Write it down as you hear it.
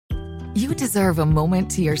You deserve a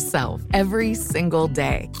moment to yourself every single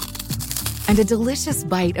day. And a delicious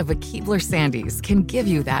bite of a Keebler Sandies can give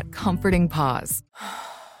you that comforting pause.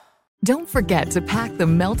 Don't forget to pack the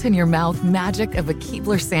melt-in-your-mouth magic of a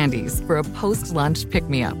Keebler Sandies for a post-lunch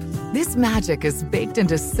pick-me-up. This magic is baked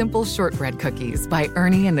into simple shortbread cookies by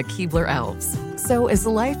Ernie and the Keebler Elves. So as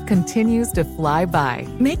life continues to fly by,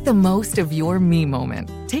 make the most of your me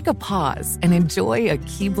moment. Take a pause and enjoy a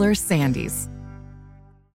Keebler Sandies.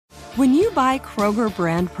 When you buy Kroger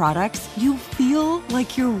brand products, you feel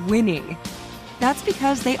like you're winning. That's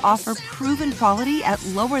because they offer proven quality at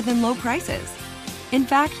lower than low prices. In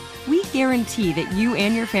fact, we guarantee that you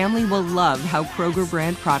and your family will love how Kroger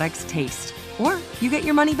brand products taste, or you get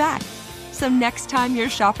your money back. So next time you're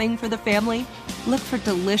shopping for the family, look for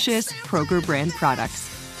delicious Kroger brand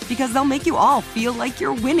products, because they'll make you all feel like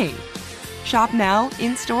you're winning. Shop now,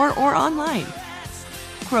 in-store, or online.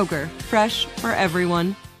 Kroger, fresh for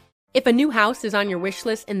everyone. If a new house is on your wish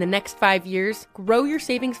list in the next 5 years, grow your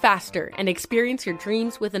savings faster and experience your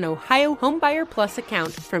dreams with an Ohio Homebuyer Plus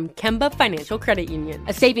account from Kemba Financial Credit Union.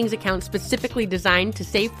 A savings account specifically designed to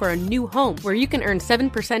save for a new home, where you can earn 7%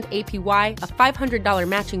 APY, a $500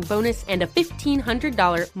 matching bonus, and a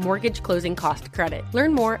 $1,500 mortgage closing cost credit.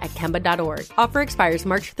 Learn more at Kemba.org. Offer expires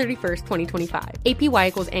March 31st, 2025. APY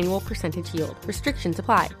equals annual percentage yield. Restrictions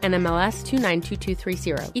apply. NMLS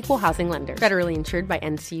 292230. Equal housing lender. Federally insured by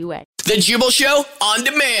NCUA. The Jubal Show on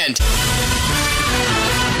demand.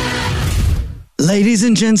 Ladies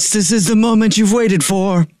and gents, this is the moment you've waited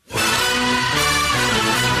for.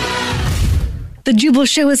 The Jubal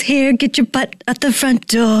Show is here. Get your butt at the front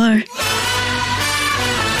door.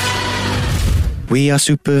 We are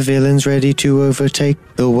supervillains ready to overtake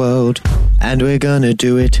the world, and we're gonna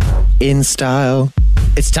do it in style.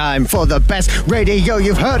 It's time for the best radio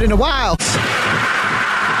you've heard in a while.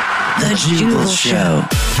 The Jubal Show.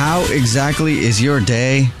 How exactly is your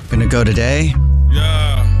day gonna go today?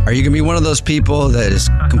 Yeah. Are you gonna be one of those people that is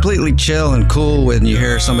completely chill and cool when you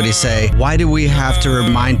hear somebody say, why do we have to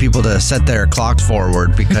remind people to set their clock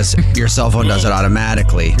forward because your cell phone does it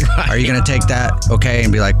automatically? Are you gonna take that okay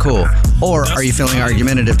and be like, cool? Or are you feeling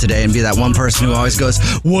argumentative today and be that one person who always goes,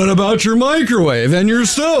 what about your microwave and your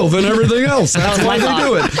stove and everything else? That's why they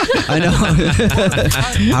do it. I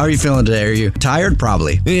know. How are you feeling today? Are you tired?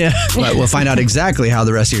 Probably. Yeah. But we'll find out exactly how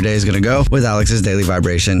the rest of your day is going to go with Alex's Daily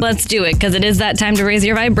Vibration. Let's do it, because it is that time to raise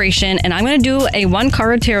your vibration, and I'm going to do a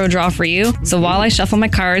one-card tarot draw for you. So while I shuffle my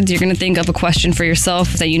cards, you're going to think of a question for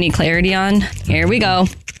yourself that you need clarity on. Here we go.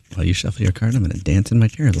 While you shuffle your card, I'm going to dance in my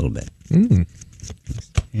chair a little bit.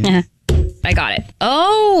 Yeah. I got it.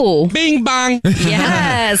 Oh! Bing bong!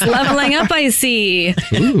 Yes, leveling up, I see.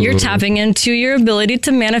 Ooh. You're tapping into your ability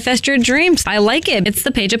to manifest your dreams. I like it. It's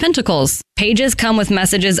the Page of Pentacles. Pages come with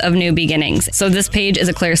messages of new beginnings. So this page is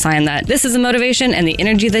a clear sign that this is the motivation and the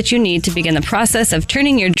energy that you need to begin the process of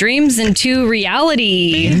turning your dreams into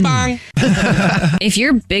reality. Bing bong! If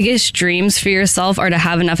your biggest dreams for yourself are to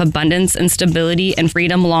have enough abundance and stability and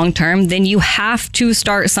freedom long term, then you have to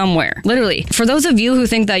start somewhere. Literally. For those of you who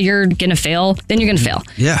think that you're going to fail, then you're going to fail.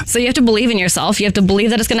 Yeah. So you have to believe in yourself. You have to believe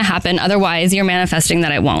that it's going to happen. Otherwise, you're manifesting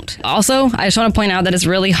that it won't. Also, I just want to point out that it's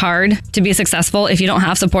really hard to be successful if you don't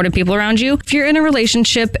have supportive people around you. If you're in a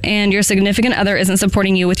relationship and your significant other isn't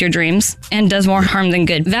supporting you with your dreams and does more harm than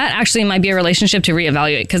good, that actually might be a relationship to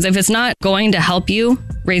reevaluate. Because if it's not going to help you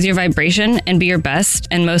raise your vibration and be your best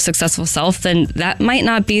and most successful self, then that might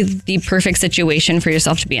not be the perfect situation for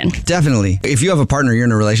yourself to be in. Definitely. If you have a partner, you're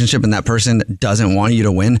in a relationship and that person doesn't want you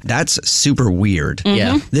to win, that's super weird. Mm-hmm.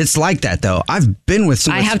 Yeah. It's like that though. I've been with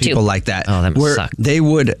some people like that. Oh, that where suck. They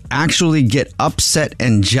would actually get upset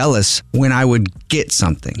and jealous when I would get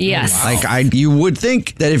something. Yes. Wow. Like you would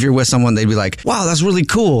think that if you're with someone, they'd be like, wow, that's really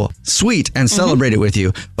cool, sweet, and celebrate it with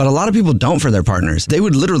you. But a lot of people don't for their partners. They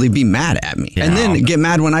would literally be mad at me and then get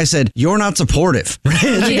mad when I said, you're not supportive.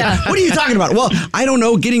 Yeah. What are you talking about? Well, I don't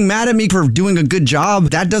know. Getting mad at me for doing a good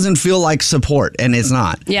job, that doesn't feel like support, and it's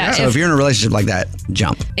not. Yeah. So if you're in a relationship like that,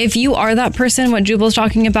 jump. If you are that person, what Jubal's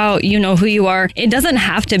talking about, you know who you are. It doesn't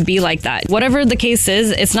have to be like that. Whatever the case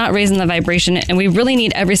is, it's not raising the vibration. And we really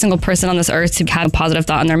need every single person on this earth to have a positive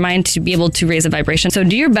thought in their mind to be able to raise the vibration. So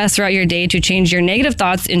do your best throughout your day to change your negative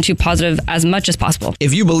thoughts into positive as much as possible.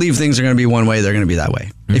 If you believe things are going to be one way, they're going to be that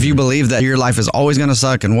way. If you believe that your life is always going to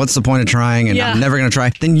suck and what's the point of trying and I'm never going to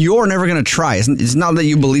try, then you're never going to try. It's not that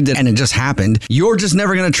you believed it and it just happened. You're just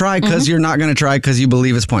never going to try because you're not going to try because you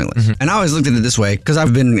believe it's pointless. And I always looked at it this way because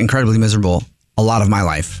I've been incredibly miserable a lot of my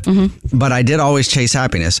life. But I did always chase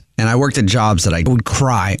happiness. And I worked at jobs that I would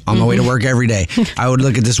cry on my way to work every day. I would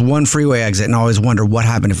look at this one freeway exit and always wonder what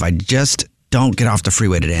happened if I just don't get off the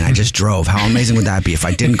freeway today and I just drove. How amazing would that be if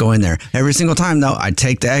I didn't go in there? Every single time, though, I'd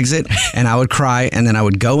take the exit and I would cry, and then I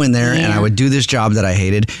would go in there and I would do this job that I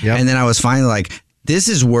hated. Yep. And then I was finally like, this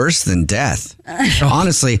is worse than death.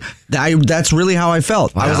 Honestly, that's really how I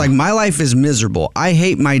felt. Wow. I was like, my life is miserable. I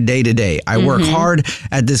hate my day to day. I work hard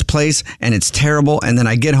at this place and it's terrible. And then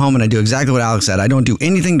I get home and I do exactly what Alex said. I don't do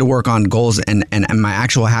anything to work on goals and my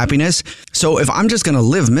actual happiness. So if I'm just going to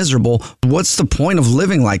live miserable, what's the point of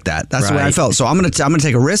living like that? That's the way I felt. So I'm going to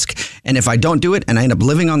take a risk. And if I don't do it and I end up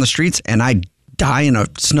living on the streets and I die in a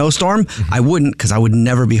snowstorm, I wouldn't, because I would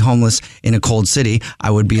never be homeless in a cold city. I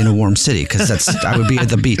would be in a warm city because I would be at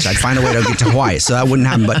the beach. I'd find a way to get to Hawaii, so that wouldn't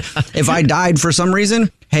happen. But if I died for some reason,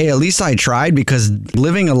 hey, at least I tried, because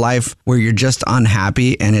living a life where you're just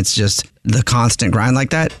unhappy and it's just the constant grind like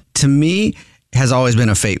that, to me, has always been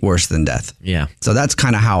a fate worse than death. Yeah. So that's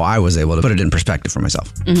kind of how I was able to put it in perspective for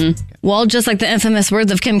myself. Well, just like the infamous words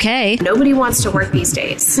of Kim K. Nobody wants to work these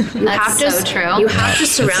days. That's so true. You have to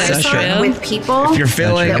surround yourself with people. If you're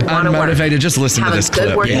feeling unmotivated, just listen to this clip.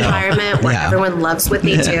 Have a good work environment where everyone loves what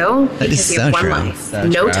they do, because you have one life.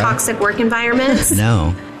 No toxic work environments.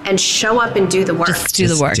 No. And show up and do the work. Just do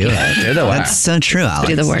the work. Do the work. That's so true, Alex.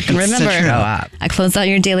 Do the work. And remember, I close out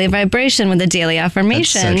your daily vibration with a daily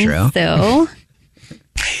affirmation. That's so true. So...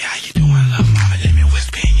 Hey, how you doing, love mama? Let me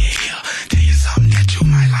whisper in your ear. Tell you something that you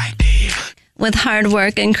might like to hear. With hard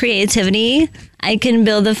work and creativity, I can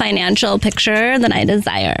build the financial picture that I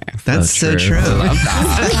desire. That's so true. I love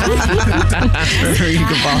that. Remember, you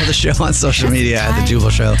can follow the show on social media at The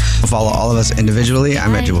Jubal Show. Follow all of us individually.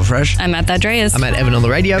 I'm at Jubal Fresh. I'm at That Dreas. I'm at Evan on the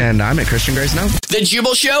radio. And I'm at Christian Grace Now. The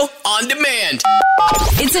Jubal Show on demand.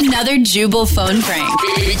 It's another Jubal phone prank.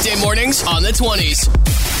 Weekday mornings on the 20s.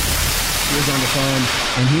 He was on the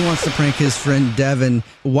phone, and he wants to prank his friend Devin.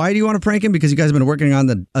 Why do you want to prank him? Because you guys have been working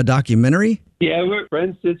on a documentary? Yeah, we're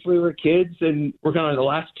friends since we were kids, and working on it the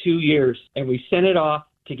last 2 years, and we sent it off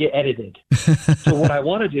to get edited. So what I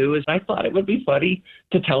want to do is, I thought it would be funny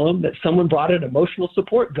to tell him that someone brought an emotional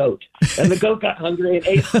support goat, and the goat got hungry and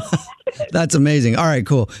ate. That's amazing. All right,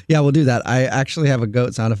 cool. Yeah, we'll do that. I actually have a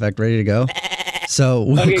goat sound effect ready to go. So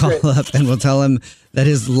we'll call up and we'll tell him that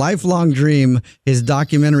his lifelong dream, his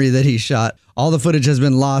documentary that he shot, all the footage has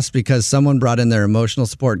been lost because someone brought in their emotional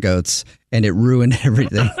support goats and it ruined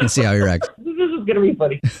everything. Let's see how he reacts. This is going to be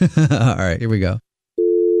funny. All right, here we go.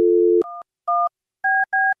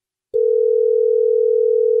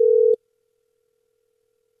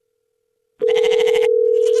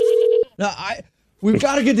 No, we've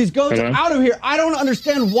got to get these goats out of here. I don't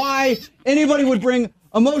understand why anybody would bring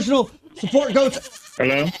emotional support goats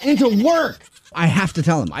into work. I have to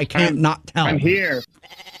tell him. I can't not tell him. I'm here.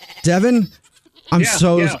 Devin,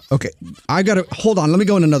 okay. I got to, hold on. Let me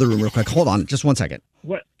go in another room real quick. Hold on. Just 1 second.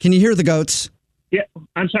 What? Can you hear the goats? Yeah.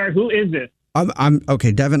 I'm sorry. Who is this? I'm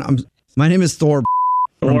okay, Devin. My name is Thor.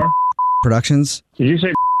 Thor Productions. Did you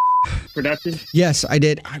say Productions? Yes, I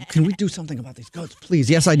did. Can we do something about these goats, please?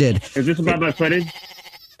 Yes, I did. Is this about my footage?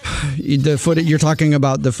 The footage you're talking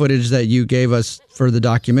about, the footage that you gave us for the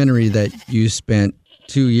documentary that you spent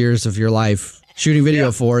 2 years of your life shooting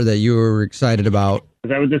video for, that you were excited about. Is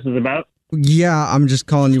that what this is about? Yeah, I'm just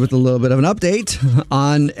calling you with a little bit of an update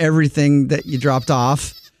on everything that you dropped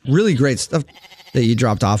off. Really great stuff that you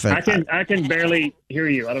dropped off. I can barely hear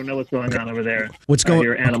you. I don't know what's going on over there. What's going on? I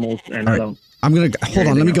hear animals and I don't. I'm going to hold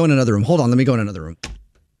on. Let me go in another room. Hold on. Let me go in another room.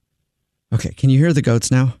 Okay. Can you hear the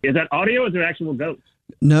goats now? Is that audio or is it actual goats?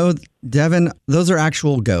 No, Devin, those are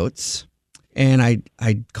actual goats. And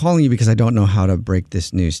I'm calling you because I don't know how to break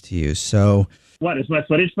this news to you. So what, is my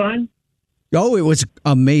footage fine? Oh, it was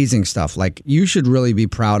amazing stuff. Like, you should really be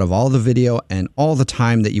proud of all the video and all the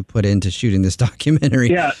time that you put into shooting this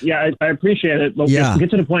documentary. Yeah, I appreciate it. But get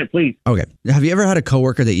to the point, please. Okay. Have you ever had a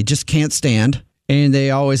coworker that you just can't stand and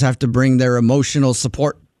they always have to bring their emotional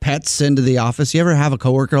support pets into the office? You ever have a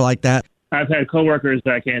coworker like that? I've had coworkers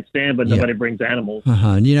that I can't stand, but nobody brings animals.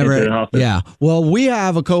 And you never, into the office. Yeah. Well, we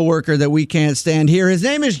have a coworker that we can't stand here. His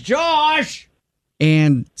name is Josh.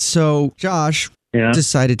 And so Josh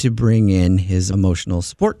decided to bring in his emotional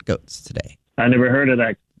support goats today. I never heard of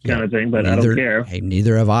that kind of thing, but I don't care. Hey,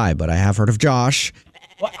 neither have I, but I have heard of Josh.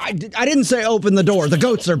 Well, I didn't say open the door. The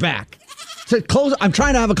goats are back. So close. I'm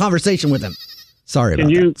trying to have a conversation with him. Sorry about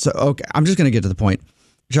that. So, okay, I'm just going to get to the point.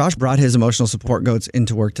 Josh brought his emotional support goats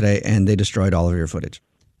into work today, and they destroyed all of your footage.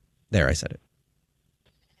 There, I said it.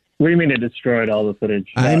 What do you mean they destroyed all the footage?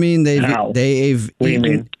 I mean, they've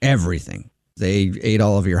eaten everything. They ate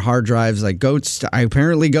all of your hard drives. Like goats,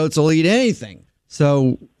 apparently goats will eat anything.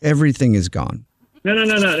 So everything is gone. No.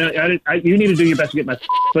 You need to do your best to get my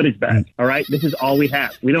footage back, all right? This is all we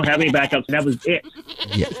have. We don't have any backups. That was it.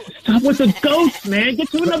 Yeah. Stop with the ghost, man. Get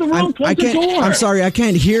to another room. Close the door. I'm sorry. I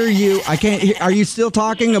can't hear you. I can't hear. Are you still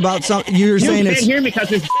talking about something? You can't hear me because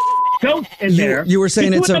there's ghost in there. You were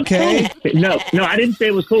saying it's okay? No, I didn't say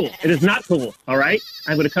it was cool. It is not cool, all right?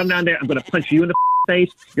 I'm going to come down there. I'm going to punch you in the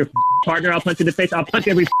face. Your partner, I'll punch in the face. I'll punch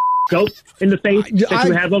every goat in the face that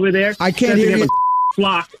you have over there. I can't hear you.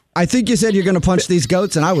 Flock. I think you said you're going to punch these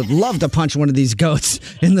goats, and I would love to punch one of these goats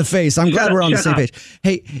in the face. I'm glad we're on the same page.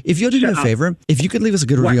 Hey, if you'll do me a favor, if you could leave us a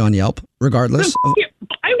good review on Yelp, regardless.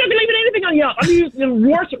 I'm not leaving anything on Yelp. I'm using the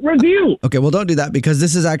worst review. Okay, well, don't do that because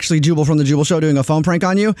this is actually Jubal from the Jubal Show doing a phone prank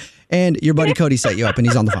on you, and your buddy Cody set you up, and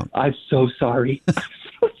he's on the phone. I'm so sorry. I'm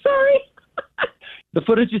so sorry. The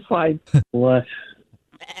footage is fine. What?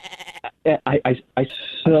 I'm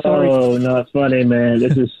so sorry. Not funny, man.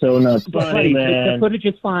 This is so not funny, man. The footage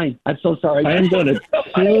is fine. I'm so sorry. I'm going to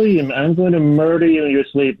kill you. I'm going to murder you in your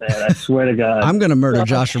sleep, man. I swear to God. I'm going to murder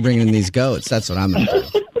Josh for bringing in these goats. That's what I'm going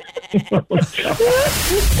to do.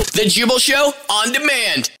 The Jubal Show on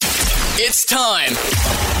demand. It's time.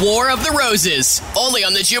 War of the Roses. Only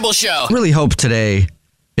on The Jubal Show. I really hope today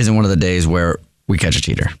isn't one of the days where we catch a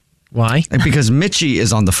cheater. Why? Because Mitchie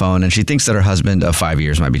is on the phone and she thinks that her husband of 5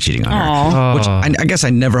 years might be cheating on her. Which I guess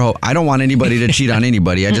I never hope. I don't want anybody to cheat on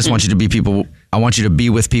anybody. I just want you to be people. I want you to be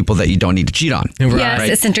with people that you don't need to cheat on. Yes, right?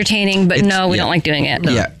 It's entertaining, but we don't like doing it.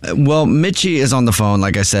 No. Yeah. Well, Mitchie is on the phone,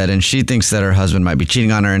 like I said, and she thinks that her husband might be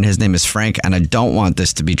cheating on her, and his name is Frank. And I don't want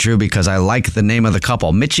this to be true because I like the name of the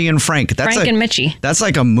couple, Mitchie and Frank. That's Frank and Mitchie. That's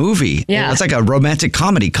like a movie. Yeah. That's like a romantic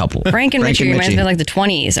comedy couple. Frank and Mitchie reminds me of like the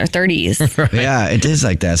 20s or 30s. Right. Yeah, it is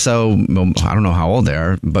like that. So I don't know how old they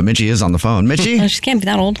are, but Mitchie is on the phone. Mitchie? She can't be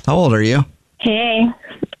that old. How old are you? Hey,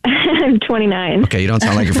 I'm 29. Okay, you don't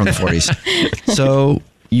sound like you're from the 40s. So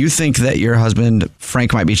you think that your husband,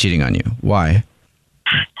 Frank, might be cheating on you. Why?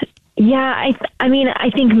 Yeah, I mean,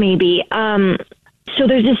 I think maybe. So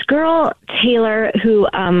there's this girl, Taylor, who,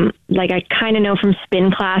 I kind of know from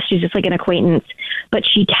spin class. She's just like an acquaintance. But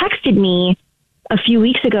she texted me a few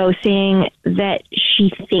weeks ago saying that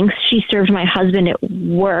she thinks she served my husband at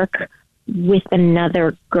work with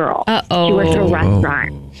another girl. Uh-oh. She works at a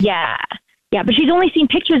restaurant. Yeah. Yeah, but she's only seen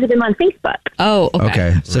pictures of him on Facebook. Oh,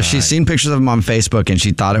 okay. So she's seen pictures of him on Facebook and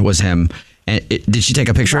she thought it was him. And did she take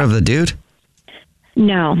a picture of the dude?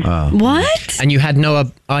 No. Oh. What? And you had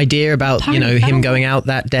no idea about, him going out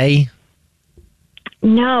that day?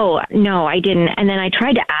 No, I didn't. And then I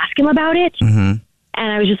tried to ask him about it. Mm-hmm.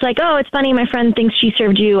 And I was just like, oh, it's funny. My friend thinks she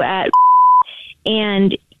served you at...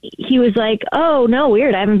 And he was like, oh, no,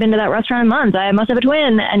 weird. I haven't been to that restaurant in months. I must have a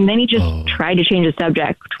twin. And then he just tried to change the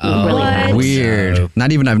subject. Really bad. Weird.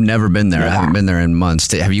 Not even I've never been there. Yeah. I haven't been there in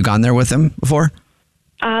months. Have you gone there with him before?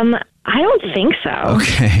 I don't think so.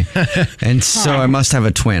 Okay. And so I must have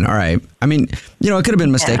a twin. All right. I mean, it could have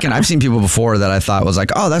been mistaken. Yeah. I've seen people before that I thought was like,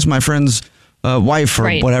 oh, that's my friend's wife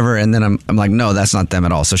or whatever. And then I'm like, no, that's not them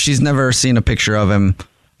at all. So she's never seen a picture of him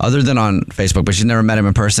other than on Facebook, but she's never met him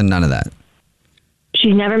in person. None of that.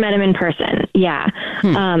 She's never met him in person. Yeah.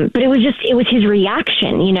 But it was his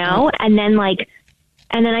reaction, and then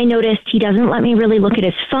I noticed he doesn't let me really look at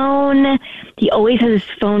his phone. He always has his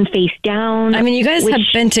phone face down. I mean, you guys have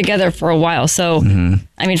been together for a while. So,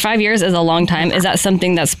 I mean, 5 years is a long time. Is that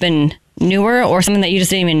something that's been newer or something that you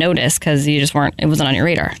just didn't even notice because it wasn't on your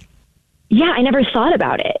radar? Yeah, I never thought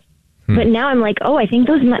about it. But now I'm like, oh, I think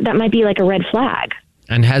that might be like a red flag.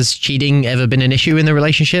 And has cheating ever been an issue in the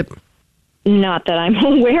relationship? Not that I'm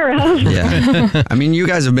aware of. Yeah. I mean, you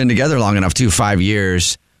guys have been together long enough, too, 5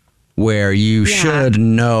 years, where you should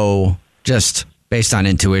know just based on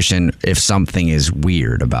intuition if something is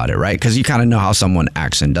weird about it, right? Because you kind of know how someone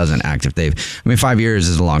acts and doesn't act. 5 years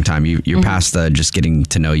is a long time. You're past the just getting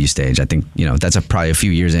to know you stage. I think, that's probably a few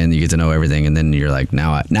years in, you get to know everything. And then you're like,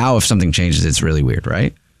 now if something changes, it's really weird,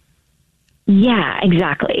 right? Yeah,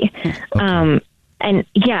 exactly. Okay. And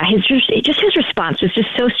yeah, his response was just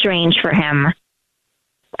so strange for him.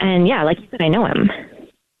 And yeah, like you said, I know him.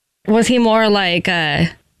 Was he more like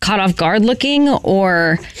caught off guard looking,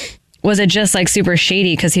 or was it just like super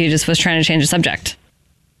shady because he just was trying to change the subject?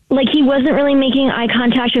 Like he wasn't really making eye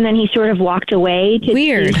contact, and then he sort of walked away to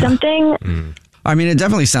do something. I mean, it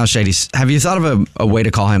definitely sounds shady. Have you thought of a way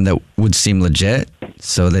to call him that would seem legit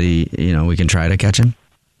so that we can try to catch him?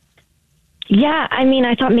 Yeah, I mean,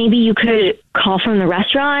 I thought maybe you could call from the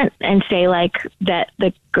restaurant and say like that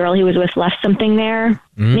the girl he was with left something there,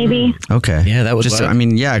 maybe. Okay. Yeah, that would work. I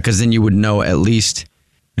mean, yeah, because then you would know at least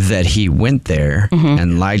that he went there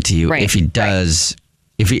and lied to you. Right. If he does,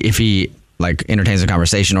 if he like entertains a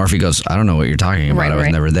conversation, or if he goes, I don't know what you're talking about, I was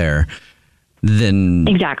never there. then...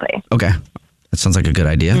 Exactly. Okay. That sounds like a good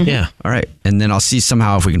idea. Mm-hmm. Yeah. All right. And then I'll see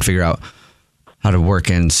somehow if we can figure out how to work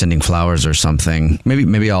in sending flowers or something.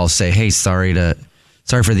 Maybe I'll say, hey, sorry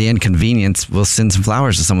for the inconvenience. We'll send some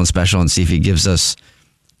flowers to someone special and see if he gives us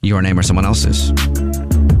your name or someone else's.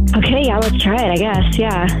 Okay, yeah, let's try it, I guess.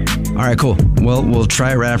 Yeah. All right, cool. Well, we'll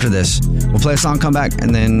try it right after this. We'll play a song, come back,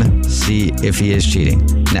 and then see if he is cheating.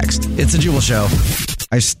 Next, it's the Jubal Show.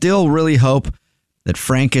 I still really hope that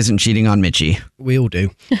Frank isn't cheating on Mitchie. We all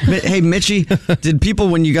do. Hey, Mitchie, did people,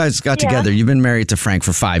 when you guys got together, you've been married to Frank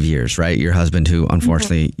for 5 years, right? Your husband, who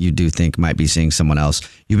unfortunately you do think might be seeing someone else.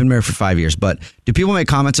 You've been married for 5 years, but do people make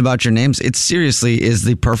comments about your names? It seriously is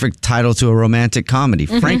the perfect title to a romantic comedy.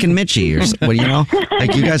 Frank and Mitchie, or what do you know?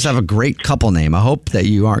 Like, you guys have a great couple name. I hope that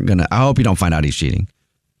you I hope you don't find out he's cheating.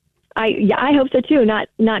 I hope so too. Not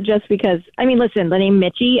just because, I mean, listen, the name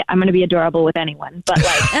Mitchie, I'm going to be adorable with anyone, but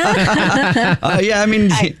like, yeah, I mean,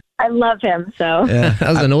 I love him. So yeah, that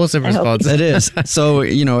was an awesome response. It is. So,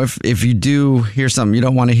 if you do hear something you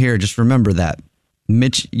don't want to hear, just remember that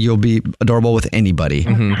Mitch, you'll be adorable with anybody.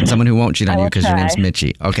 Mm-hmm. Someone who won't cheat on you because your name's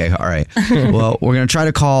Mitchie. Okay. All right. Well, we're going to try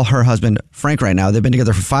to call her husband, Frank, right now. They've been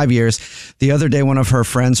together for 5 years. The other day, one of her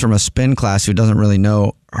friends from a spin class who doesn't really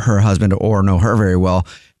know her husband or know her very well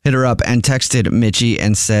hit her up and texted Mitchie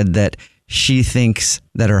and said that she thinks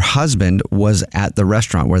that her husband was at the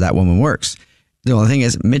restaurant where that woman works. The only thing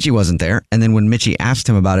is, Mitchie wasn't there. And then when Mitchie asked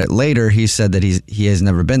him about it later, he said that he has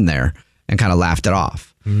never been there and kind of laughed it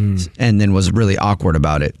off and then was really awkward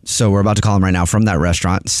about it. So we're about to call him right now from that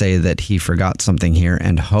restaurant, say that he forgot something here,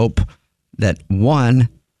 and hope that, one,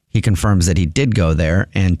 he confirms that he did go there,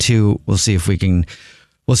 and two, we'll see if we can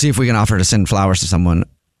offer to send flowers to someone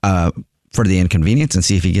for the inconvenience and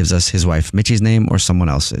see if he gives us his wife Mitchie's name or someone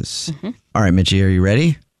else's. Mm-hmm. All right, Mitchie, are you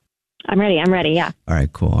ready? I'm ready, yeah. All right,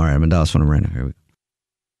 cool. All right, I'm going to dial this one right now. Here we go.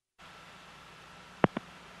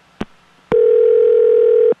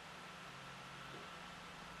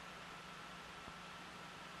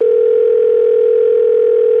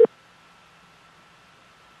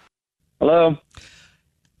 Hello.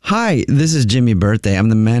 Hi, this is Jimmy Birthday. I'm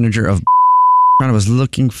the manager of I was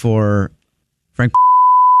looking for Frank.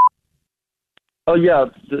 Oh, yeah,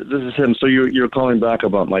 this is him. So you're calling back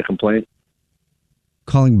about my complaint?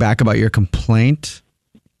 Calling back about your complaint?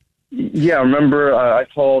 Yeah, remember I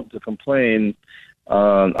called to complain.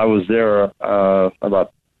 I was there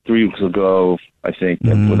about 3 weeks ago, I think,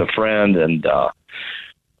 with a friend. And,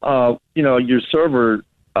 your server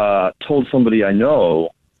told somebody I know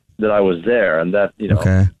that I was there. And that,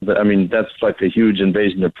 okay. But, I mean, that's like a huge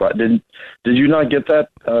invasion of privacy. Did you not get that?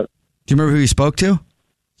 Do you remember who you spoke to?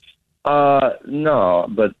 No,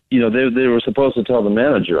 but they were supposed to tell the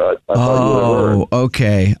manager. I thought you would.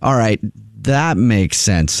 Okay. All right. That makes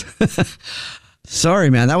sense. Sorry,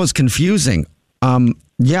 man. That was confusing.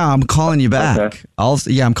 Yeah, I'm calling you back.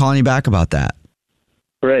 Okay. I'm calling you back about that.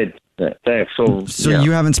 Great. Thanks. So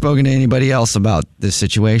you haven't spoken to anybody else about this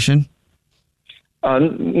situation?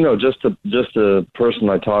 No, just the person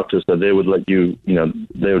I talked to said they would let you,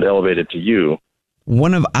 they would elevate it to you.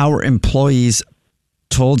 One of our employees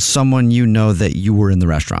told someone that you were in the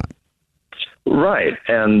restaurant. Right,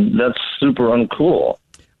 and that's super uncool.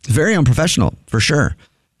 Very unprofessional, for sure.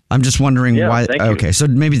 I'm just wondering why. Okay, so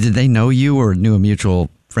maybe did they know you or knew a mutual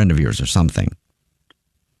friend of yours or something?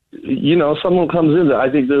 Someone comes in,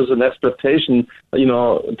 I think there's an expectation,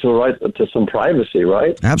 to right to some privacy,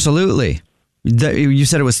 right? Absolutely. You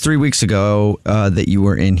said it was 3 weeks ago that you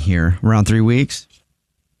were in here. Around 3 weeks?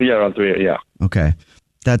 Yeah, around 3, yeah. Okay.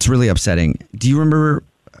 That's really upsetting. Do you remember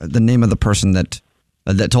the name of the person that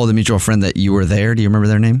told the mutual friend that you were there? Do you remember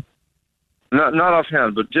their name? Not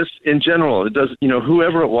offhand, but just in general. It does.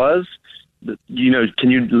 Whoever it was,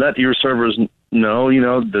 can you let your servers know?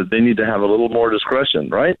 That they need to have a little more discretion,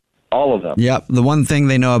 right? All of them. Yep. The one thing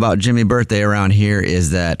they know about Jimmy Birthday around here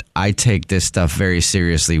is that I take this stuff very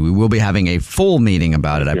seriously. We will be having a full meeting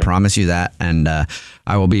about it. I promise you that. And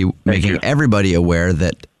I will be making everybody aware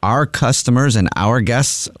that our customers and our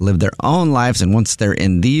guests live their own lives. And once they're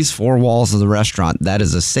in these four walls of the restaurant, that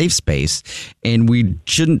is a safe space. And we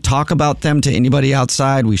shouldn't talk about them to anybody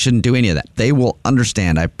outside. We shouldn't do any of that. They will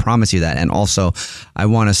understand. I promise you that. And also, I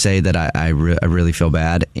want to say that I really feel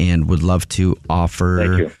bad and would love to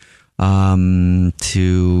offer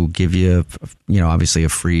to give you, obviously a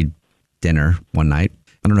free dinner one night.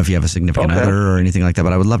 I don't know if you have a significant other or anything like that,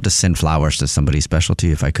 but I would love to send flowers to somebody special to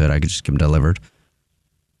you if I could. I could just get them delivered.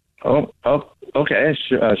 Oh, okay.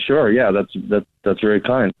 Sure. Yeah, that's very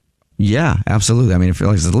kind. Yeah, absolutely. I mean, I feel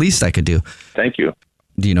like it's the least I could do. Thank you.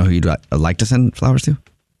 Do you know who you'd like to send flowers to?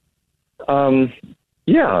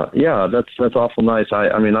 Yeah, that's awful nice.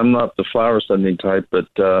 I mean, I'm not the flower sending type, but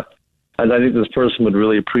I think this person would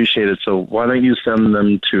really appreciate it. So why don't you send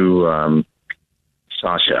them to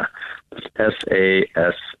Sasha?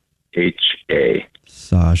 S-A-S-H-A.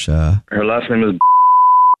 Sasha. Her last name is.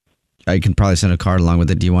 I can probably send a card along with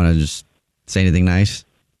it. Do you want to just say anything nice?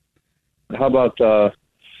 How about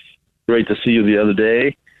great to see you the other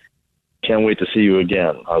day? Can't wait to see you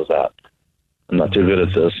again. How's that? I'm not too good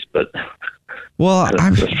at this, but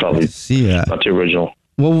that's probably not too original.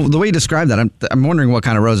 Well, the way you describe that, I'm wondering what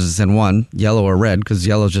kind of roses it's in. One, yellow or red, because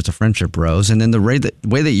yellow is just a friendship rose. And then the way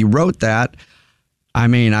that you wrote that, I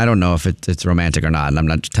mean, I don't know if it's romantic or not, and I'm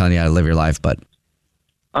not telling you how to live your life, but...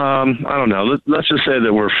 I don't know. Let's just say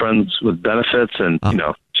that we're friends with benefits, and,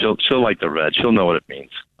 she'll like the red. She'll know what it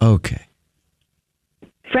means. Okay.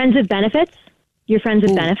 Friends with benefits? You're friends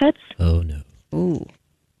with benefits? Oh, no. Ooh.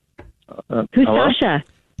 Who's hello? Sasha?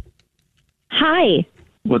 Hi.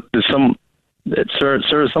 What is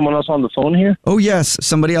sir, is someone else on the phone here? Oh, yes,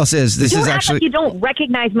 somebody else is. This is actually... Like you don't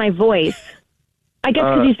recognize my voice. I guess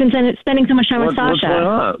because you've been spending so much time with Sasha. What's going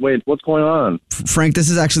on? Wait, what's going on? Frank,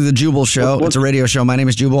 this is actually the Jubal Show. It's a radio show. My name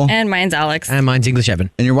is Jubal. And mine's Alex. And mine's English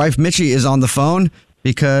Evan. And your wife, Mitchie, is on the phone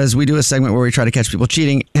because we do a segment where we try to catch people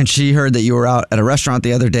cheating. And she heard that you were out at a restaurant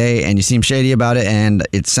the other day and you seemed shady about it. And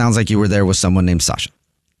it sounds like you were there with someone named Sasha.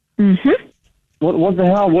 Mm-hmm. What the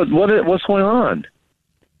hell? What's going on?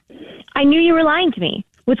 I knew you were lying to me.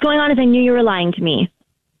 What's going on is I knew you were lying to me.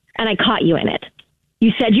 And I caught you in it.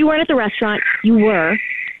 You said you weren't at the restaurant. You were.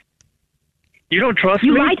 You don't trust me?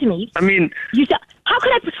 You lied to me. I mean... You said, how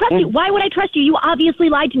could I trust you? Why would I trust you? You obviously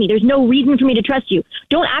lied to me. There's no reason for me to trust you.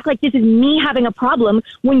 Don't act like this is me having a problem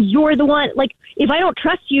when you're the one... Like, if I don't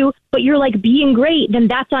trust you, but you're, like, being great, then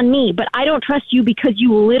that's on me. But I don't trust you because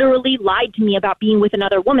you literally lied to me about being with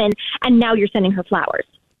another woman, and now you're sending her flowers.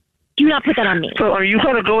 Do not put that on me. So are you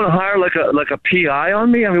going to go and hire, like a PI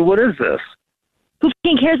on me? I mean, what is this? Who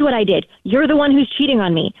f***ing cares what I did? You're the one who's cheating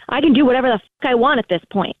on me. I can do whatever the f*** I want at this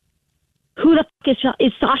point. Who the f***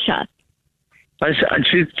 is Sasha?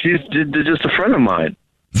 She's just a friend of mine.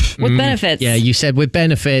 With benefits. Yeah, you said with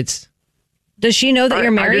benefits. Does she know that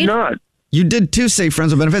you're married? I did not. You did too say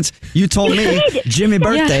friends with benefits. You told me, Jimmy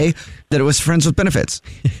birthday, that it was friends with benefits.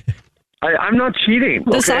 I'm not cheating.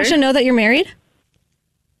 Does Sasha know that you're married?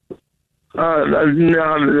 No.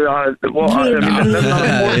 Yeah.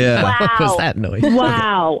 Wow. What was that noise?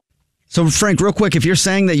 Wow. So, Frank, real quick, if you're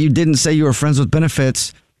saying that you didn't say you were friends with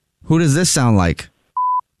benefits, who does this sound like?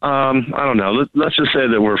 I don't know. Let's just say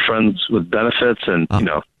that we're friends with benefits, and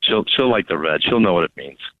she'll like the red. She'll know what it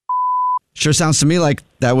means. Sure sounds to me like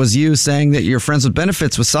that was you saying that you're friends with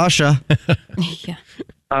benefits with Sasha. Yeah.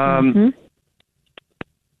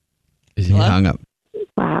 He hung up.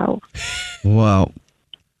 Wow. Wow.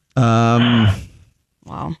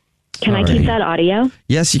 Wow. Can I keep that audio?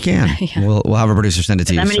 Yes, you can. Yeah. We'll have a producer send it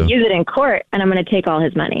to you. I'm going to use it in court, and I'm going to take all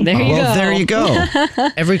his money. There you go. There you go.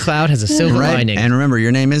 Every cloud has a silver lining. And remember,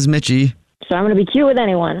 your name is Mitchie. So I'm going to be cute with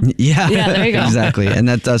anyone. Yeah, there you go. Exactly. And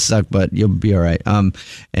that does suck, but you'll be all right. And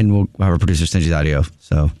we'll have a producer send you the audio.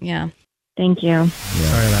 So yeah. Thank you.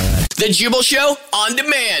 Sorry about that. The Jubal Show on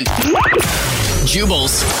demand.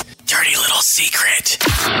 Jubal's dirty little secret.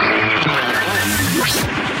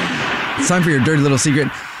 It's time for your dirty little secret.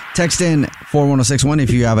 Text in 41061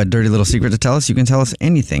 if you have a dirty little secret to tell us. You can tell us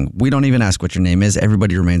anything. We don't even ask what your name is.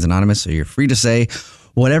 Everybody remains anonymous, so you're free to say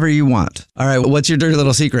whatever you want. All right, what's your dirty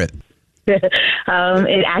little secret?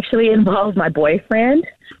 It actually involves my boyfriend.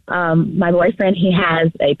 My boyfriend, he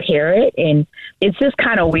has a parrot, and it's just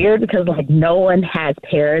kind of weird because like no one has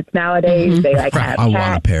parrots nowadays. Mm-hmm. They like have I cats.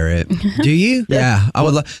 want a parrot. Do you? Yeah, I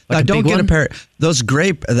would. Like don't get a parrot. Those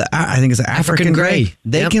grape, I think it's an African gray.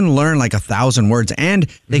 They can learn like 1,000 words, and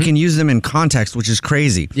they can use them in context, which is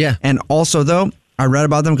crazy. Yeah. And also, though, I read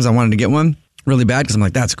about them because I wanted to get one really bad because I'm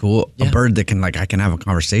like, that's cool. A bird that can I can have a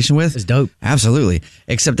conversation with. It's dope. Absolutely.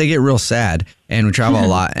 Except they get real sad and we travel a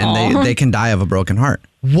lot, and they can die of a broken heart.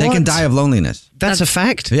 They can die of loneliness. That's a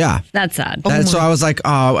fact? Yeah. That's sad. So I was like,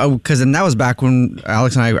 because that was back when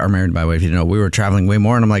Alex and I are married, by the way, if you didn't know. We were traveling way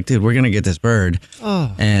more, and I'm like, dude, we're going to get this bird,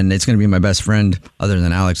 and it's going to be my best friend other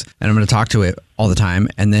than Alex, and I'm going to talk to it all the time,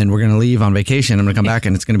 and then we're going to leave on vacation. I'm going to come back,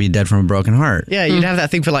 and it's going to be dead from a broken heart. Yeah, you'd have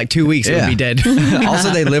that thing for like 2 weeks, it would be dead.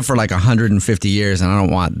 Also, they live for like 150 years, and I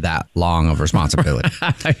don't want that long of responsibility.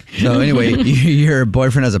 So anyway, your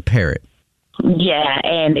boyfriend has a parrot. Yeah,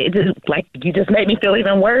 and it just like you just made me feel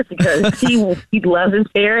even worse because he loves his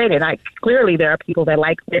parrot, and clearly there are people that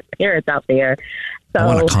like parrots out there. So I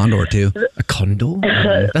want a condor too. A condor?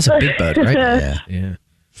 That's a big bird, right? Yeah.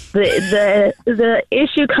 the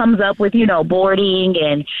issue comes up with, boarding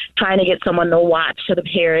and trying to get someone to watch the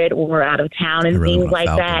parrot when we're out of town and things like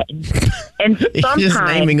that. And sometimes just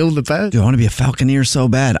naming all the birds. Dude, I want to be a falconer so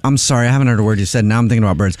bad. I'm sorry, I haven't heard a word you said. Now I'm thinking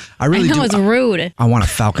about birds. I really do. It's rude. I want a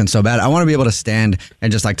falcon so bad. I want to be able to stand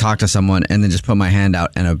and just like talk to someone and then just put my hand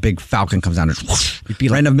out and a big falcon comes down and you'd be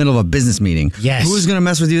right in the middle of a business meeting. Yes. Who's going to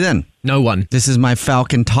mess with you then? No one. This is my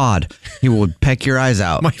Falcon Todd. He will peck your eyes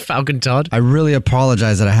out. My Falcon Todd. I really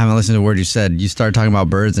apologize that I haven't listened to a word you said. You started talking about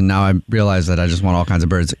birds, and now I realize that I just want all kinds of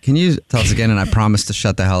birds. Can you tell us again, and I promise to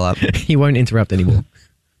shut the hell up? He won't interrupt anymore.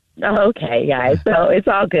 Okay, guys. So it's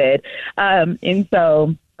all good. And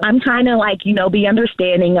so I'm trying to be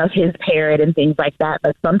understanding of his parrot and things like that.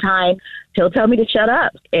 But sometimes he'll tell me to shut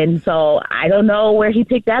up. And so I don't know where he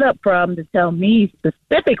picked that up from to tell me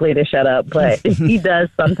specifically to shut up. But he does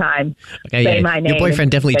sometimes say my name. Your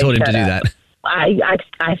boyfriend definitely told him to do that.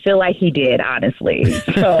 I feel like he did, honestly.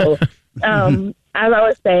 So as I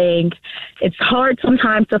was saying, it's hard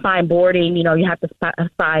sometimes to find boarding. You have to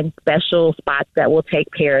find special spots that will take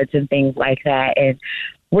parrots and things like that. And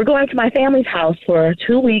we're going to my family's house for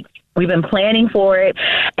 2 weeks. We've been planning for it,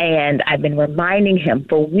 and I've been reminding him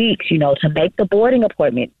for weeks, to make the boarding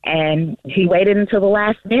appointment. And he waited until the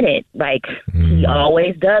last minute, like he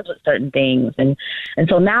always does with certain things. And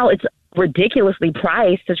so now it's ridiculously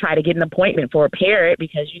priced to try to get an appointment for a parrot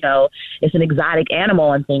because, it's an exotic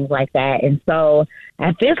animal and things like that. And so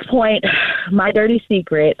at this point, my dirty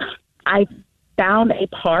secret, I found a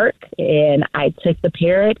park and I took the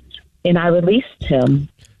parrot and I released him.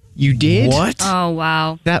 You did? What? Oh,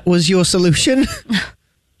 wow. That was your solution?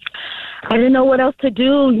 I didn't know what else to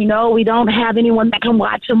do. We don't have anyone that can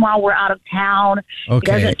watch him while we're out of town.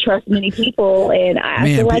 Okay. He doesn't trust many people, and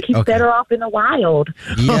I feel like he's better off in the wild.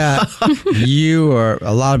 Yeah,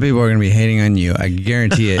 a lot of people are going to be hating on you. I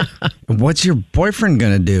guarantee it. What's your boyfriend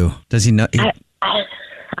going to do? Does he know?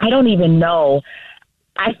 I don't even know.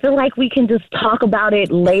 I feel like we can just talk about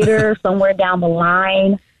it later, somewhere down the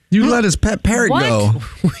line. You let his pet parrot go.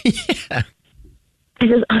 Yeah.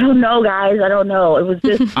 I don't know, guys. I don't know. It was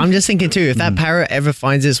just... I'm just thinking, too, if that parrot ever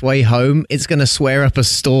finds its way home, it's going to swear up a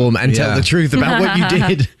storm and tell the truth about what you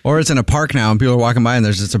did. Or it's in a park now and people are walking by and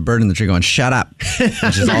there's just a bird in the tree going, shut up,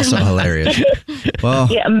 which is also hilarious. Well,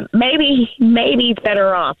 yeah, maybe it's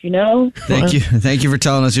better off, Thank you. Thank you for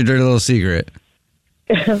telling us your dirty little secret.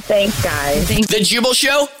 Thanks, guys. The Jubal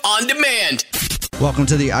Show on demand. Welcome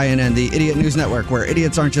to the INN, the Idiot News Network, where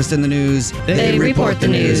idiots aren't just in the news, they report the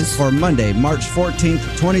news. For Monday, March 14th,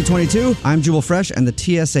 2022, I'm Jubal Fresh, and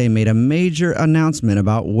the TSA made a major announcement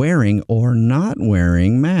about wearing or not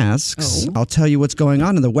wearing masks. I'll tell you what's going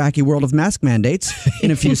on in the wacky world of mask mandates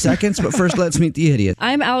in a few seconds, but first let's meet the idiot.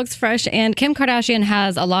 I'm Alex Fresh, and Kim Kardashian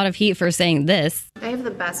has a lot of heat for saying this. I have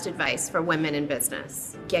the best advice for women in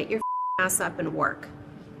business. Get your ass up and work.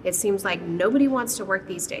 It seems like nobody wants to work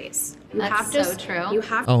these days. That's so true. You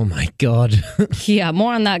have Oh my God. Yeah,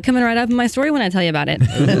 more on that coming right up in my story when I tell you about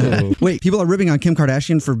it. Wait, people are ripping on Kim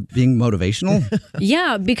Kardashian for being motivational?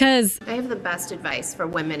 Yeah, because I have the best advice for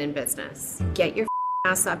women in business. Get your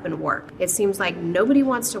ass up and work. It seems like nobody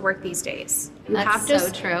wants to work these days. That's so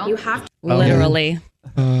true. You have to. Literally.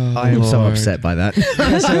 I am so upset by that.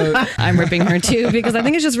 So I'm ripping her too because I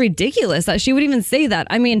think it's just ridiculous that she would even say that.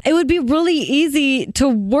 I mean, it would be really easy to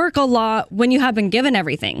work a lot when you have been given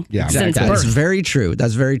everything. Yeah, since that's birth. very true.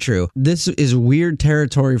 That's very true. This is weird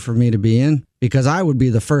territory for me to be in because I would be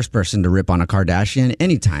the first person to rip on a Kardashian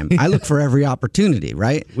anytime. I look for every opportunity,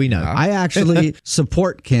 right? We know. I actually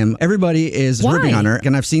support Kim. Everybody is ripping on her.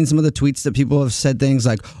 And I've seen some of the tweets that people have said things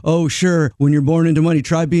like, oh, sure, when you're born into money,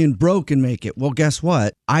 try being broke and make it. Well, guess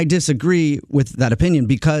what? I disagree with that opinion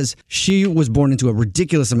because she was born into a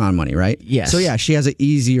ridiculous amount of money, right? Yes. So yeah, she has it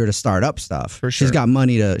easier to start up stuff. For sure. She's got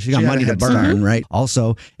money to burn, right?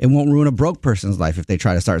 Also, it won't ruin a broke person's life if they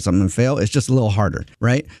try to start something and fail. It's just a little harder,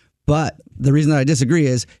 right? But the reason that I disagree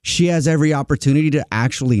is she has every opportunity to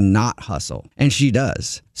actually not hustle. And she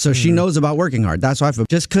does. So she knows about working hard. That's why I feel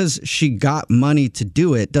just because she got money to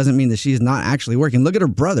do it doesn't mean that she's not actually working. Look at her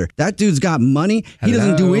brother. That dude's got money. He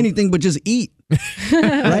doesn't do anything but just eat.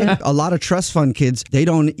 Right? A lot of trust fund kids, they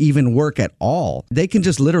don't even work at all. They can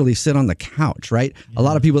just literally sit on the couch, right? A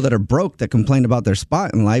lot of people that are broke that complain about their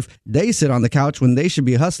spot in life, they sit on the couch when they should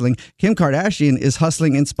be hustling. Kim Kardashian is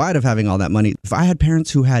hustling in spite of having all that money. If I had parents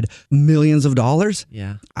who had millions of dollars,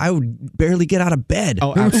 I would barely get out of bed.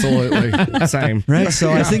 Oh, absolutely. Same. Right?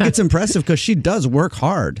 So I think it's impressive because she does work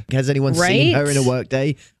hard. Has anyone seen her in a work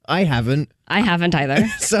day? I haven't. I haven't either.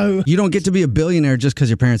 So you don't get to be a billionaire just because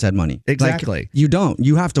your parents had money. Exactly. Like, you don't.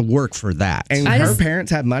 You have to work for that. And her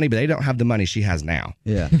parents had money, but they don't have the money she has now.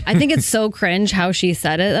 Yeah. I think it's so cringe how she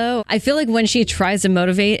said it, though. I feel like when she tries to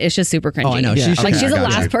motivate, it's just super cringy. Oh, I know. Yeah. She's the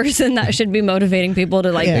last person that should be motivating people to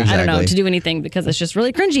I don't know, to do anything because it's just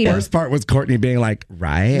really cringy. The worst part was Courtney being like,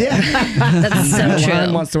 right? That's so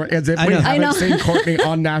true. Wants to, as if we haven't seen Courtney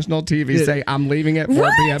on national TV say, I'm leaving at 4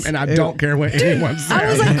 p.m. and I don't care what anyone says. I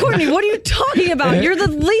was like, Courtney, what are you talking about? You're the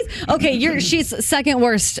least. Okay, she's second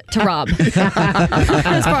worst to Rob as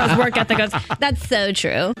far as work ethic goes. That's so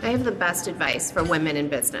true. I have the best advice for women in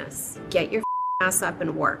business. Get your ass up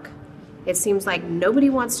and work. It seems like nobody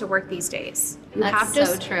wants to work these days. That's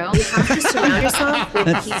so true. You have to surround yourself with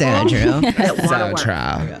That's people so true. that want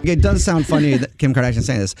to work. It does sound funny that Kim Kardashian's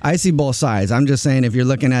saying this. I see both sides. I'm just saying if you're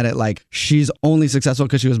looking at it like she's only successful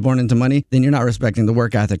because she was born into money, then you're not respecting the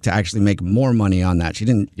work ethic to actually make more money on that. She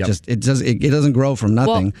didn't it doesn't grow from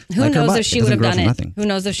nothing. Well, who knows if she would have done it? Nothing. Who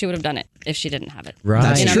knows if she would have done it if she didn't have it? Right.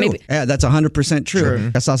 That's true. Maybe. Yeah, that's 100% true.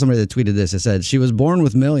 I saw somebody that tweeted this. It said she was born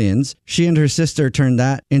with millions. She and her sister turned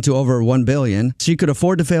that into over 1 billion. She could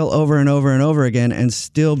afford to fail over and over and over again and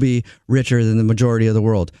still be richer than the majority of the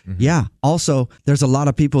world. Yeah. Also, there's a lot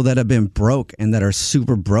of people that have been broke and that are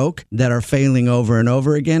super broke that are failing over and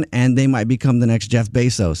over again, and they might become the next Jeff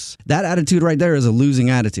Bezos. That attitude right there is a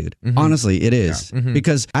losing attitude. Honestly, it is.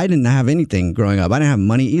 Because I didn't have anything growing up. I didn't have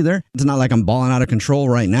money either. It's not like I'm balling out of control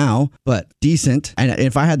right now, but decent. And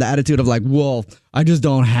if I had the attitude of like, well, I just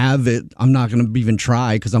don't have it, I'm not going to even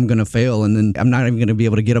try because I'm going to fail and then I'm not even going to be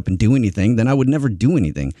able to get up and do anything, then I would never do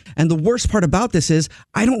anything. And the worst part about this is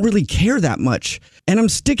I don't really care that much. And I'm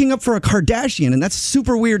sticking up for a Kardashian, and that's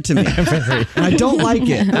super weird to me. And I don't like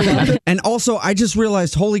it. And also, I just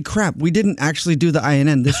realized, holy crap, we didn't actually do the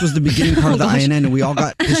INN. This was the beginning part of the INN, and we all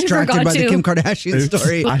got distracted by the Kim Kardashian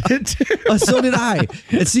story. I did too. So did I.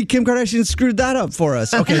 And see, Kim Kardashian screwed that up for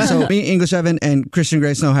us. Okay, so me, English Evan, and Christian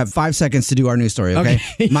Gray Snow have 5 seconds to do our news story, okay?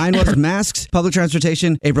 Mine was masks, public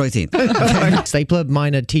transportation, April 18th. Okay. Stapler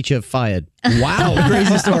minor teacher fired. Wow,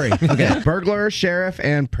 crazy story. Okay. Burglar, sheriff,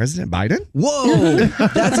 and President Biden? Whoa,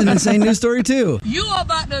 that's an insane news story too. You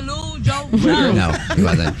about to lose your job. No, he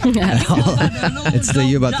wasn't at all. It's the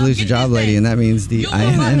you about to lose your job lady, and that means the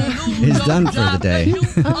INN is done for the day.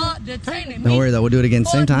 Don't worry though, we'll do it again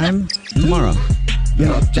same time tomorrow.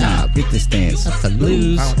 Your job, get this dance. About to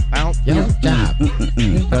lose your job.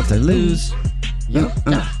 About to lose your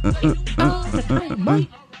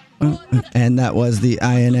And that was the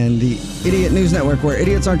INN, the Idiot News Network, where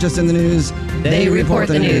idiots aren't just in the news, they report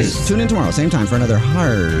the news. Tune in tomorrow, same time, for another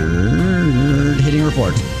hard-hitting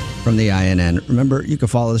report from the INN. Remember, you can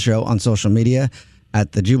follow the show on social media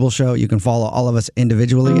at The Jubal Show. You can follow all of us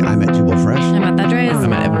individually. I'm at Jubal Fresh. I'm at That Dre's.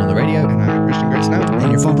 I'm at Evan on the radio. And I'm Christian Gray Snow.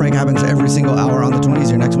 And your phone break happens every single hour on the 20s.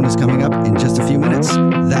 Your next one is coming up in just a few minutes.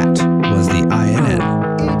 That was the INN.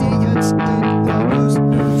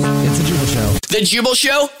 It's The Jubal Show. The Jubal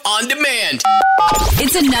Show on demand.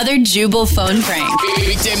 It's another Jubal phone prank.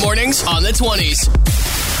 Weekday mornings on the 20s.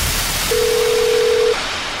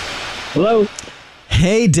 Hello?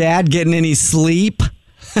 Hey, Dad, getting any sleep?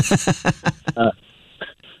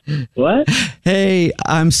 What? Hey,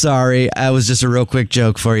 I'm sorry. That was just a real quick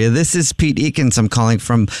joke for you. This is Pete Eakins. I'm calling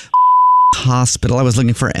from hospital. I was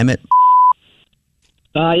looking for Emmett.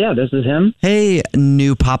 Yeah, this is him. Hey,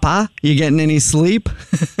 new papa. You getting any sleep?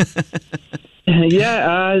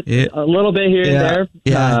 Yeah, a little bit here and there.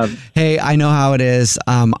 Yeah. Hey, I know how it is.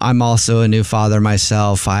 I'm also a new father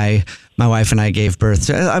myself. My wife and I gave birth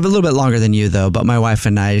to, I'm a little bit longer than you though, but my wife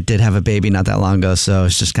and I did have a baby not that long ago. So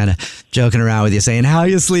it's just kind of joking around with you saying, how are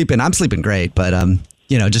you sleeping? I'm sleeping great, but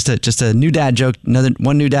just a new dad joke.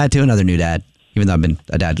 One new dad to another new dad, even though I've been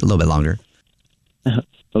a dad a little bit longer.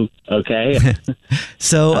 Okay.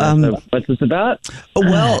 So what's this about?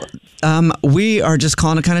 Well, we are just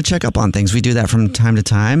calling to kind of check up on things. We do that from time to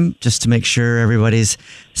time just to make sure everybody's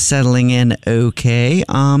settling in okay.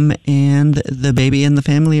 And the baby and the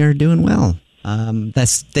family are doing well.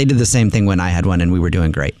 They did the same thing when I had one and we were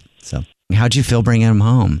doing great. So how'd you feel bringing him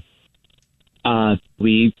home?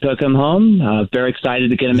 We took him home. Very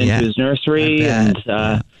excited to get him into his nursery. And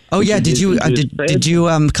oh yeah, did you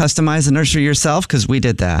customize the nursery yourself? Because we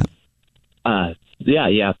did that.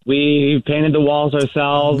 Yeah. We painted the walls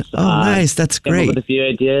ourselves. Oh, nice. That's great. Came up with a few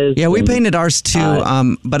ideas. Yeah, we painted ours too.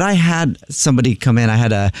 But I had somebody come in. I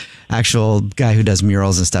had a actual guy who does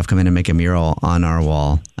murals and stuff come in and make a mural on our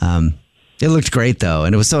wall. It looked great though,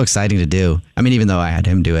 and it was so exciting to do. I mean, even though I had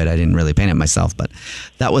him do it, I didn't really paint it myself, but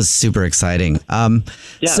that was super exciting.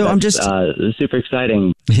 So I'm just super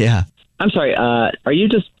exciting. Yeah. I'm sorry. Are you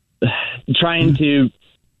just trying to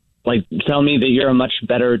like tell me that you're a much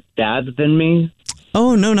better dad than me?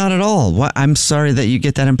 Oh, no, not at all. I'm sorry that you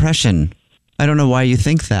get that impression. I don't know why you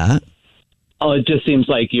think that. Oh, it just seems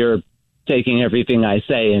like you're taking everything I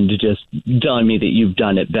say and just telling me that you've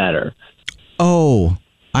done it better. Oh,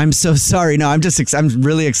 I'm so sorry. No, I'm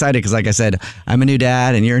really excited because, like I said, I'm a new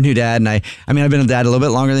dad and you're a new dad. And I mean, I've been a dad a little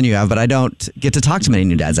bit longer than you have, but I don't get to talk to many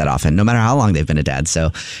new dads that often, no matter how long they've been a dad.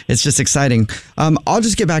 So it's just exciting. I'll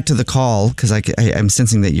just get back to the call because I'm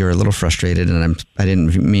sensing that you're a little frustrated and I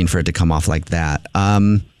didn't mean for it to come off like that.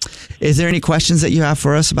 Is there any questions that you have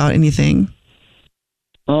for us about anything?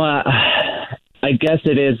 Well, I guess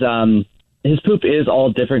it is. His poop is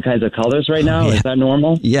all different kinds of colors right now. Yeah. Is that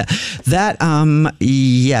normal? Yeah,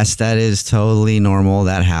 yes, that is totally normal.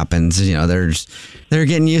 That happens. You know, they're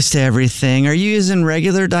getting used to everything. Are you using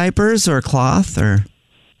regular diapers or cloth or?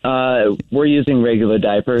 We're using regular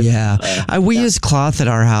diapers. Yeah, we use cloth at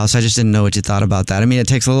our house. I just didn't know what you thought about that. I mean, it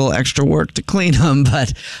takes a little extra work to clean them,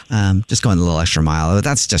 but just going a little extra mile. But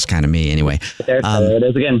that's just kind of me anyway. There it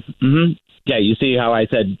is again. Mm-hmm. Yeah, you see how I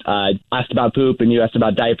said, asked about poop and you asked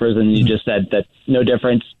about diapers and you just said that no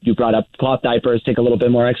difference. You brought up cloth diapers, take a little bit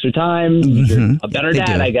more extra time. You're a better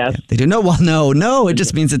dad, I guess. Yeah, they do. No, it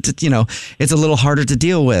just means that, it's a little harder to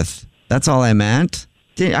deal with. That's all I meant.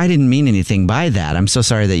 I didn't mean anything by that. I'm so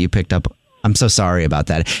sorry that you picked up. I'm so sorry about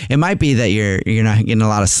that. It might be that you're not getting a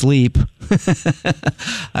lot of sleep.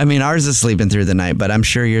 I mean, ours is sleeping through the night, but I'm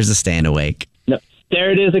sure yours is staying awake. No, there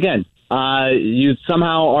it is again. You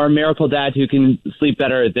somehow are a miracle dad who can sleep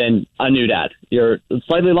better than a new dad. You're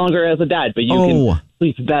slightly longer as a dad, but you can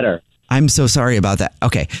sleep better. I'm so sorry about that.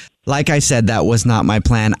 Okay. Like I said, that was not my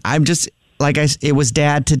plan. I'm just, it was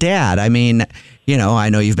dad to dad. I mean, I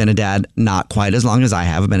know you've been a dad not quite as long as I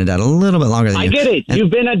have. I've been a dad a little bit longer than you. I get it.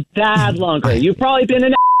 You've been a dad longer. You've probably been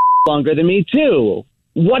an longer than me, too.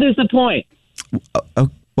 What is the point?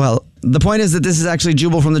 Well, the point is that this is actually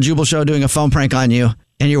Jubal from the Jubal Show doing a phone prank on you.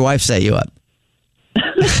 And your wife set you up.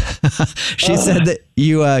 She said that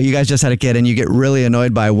you guys just had a kid and you get really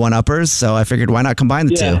annoyed by one-uppers. So I figured, why not combine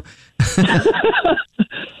the two?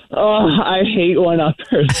 I hate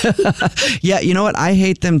one-uppers. Yeah, you know what? I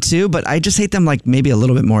hate them too, but I just hate them like maybe a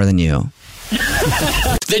little bit more than you.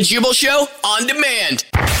 The Jubal Show on demand.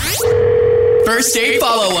 First date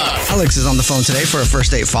follow-up. Alex is on the phone today for a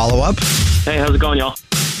first date follow-up. Hey, how's it going, y'all?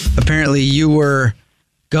 Apparently you were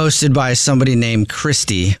ghosted by somebody named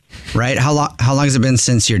Christy, right? How long has it been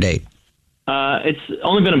since your date? It's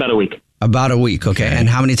only been about a week. About a week, okay. And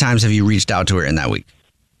how many times have you reached out to her in that week?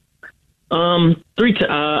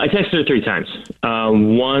 I texted her 3 times.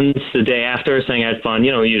 Once the day after, saying I had fun,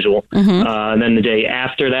 usual. Mm-hmm. And then the day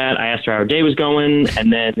after that, I asked her how her day was going.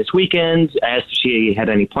 And then this weekend, I asked if she had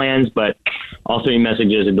any plans, but all 3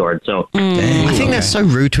 messages ignored. So I think that's so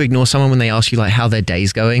rude to ignore someone when they ask you like how their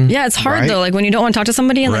day's going. Yeah, it's hard though. Like when you don't want to talk to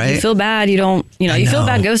somebody and like you feel bad, you don't, you feel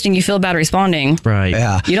bad ghosting, you feel bad responding. Right.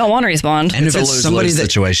 Yeah. You don't want to respond. And if it's somebody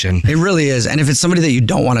situation, it really is. And if it's somebody that you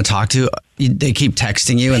don't want to talk to, they keep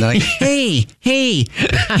texting you and they're like, hey, good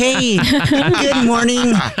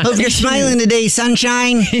morning. Hope you're smiling today,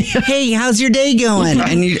 sunshine. Hey, how's your day going?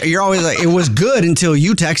 And you're always like, it was good until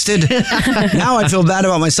you texted. Now I feel bad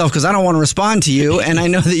about myself because I don't want to respond to you. And I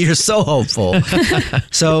know that you're so hopeful.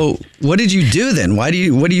 So what did you do then? What do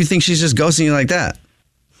you think she's just ghosting you like that?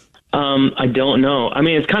 I don't know. I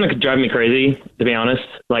mean, it's kind of driving me crazy, to be honest.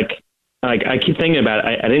 Like I keep thinking about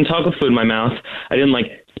it. I didn't talk with food in my mouth. I didn't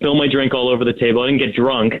spill my drink all over the table. I didn't get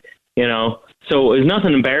drunk, So it was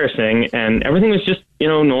nothing embarrassing, and everything was just,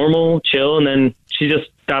 normal, chill, and then she just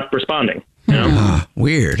stopped responding.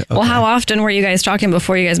 Weird. Okay. Well, how often were you guys talking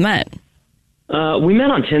before you guys met? We met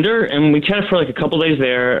on Tinder, and we chatted for a couple days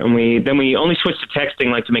there, and we only switched to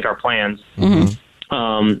texting to make our plans.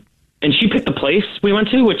 Mm-hmm. And she picked the place we went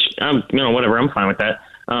to, which whatever, I'm fine with that.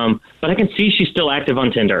 But I can see she's still active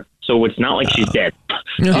on Tinder, so it's not like she's dead.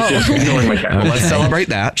 She's just ignoring my text. Well, let's celebrate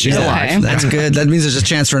that. She's alive. That's good. That means there's a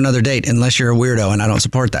chance for another date, unless you're a weirdo, and I don't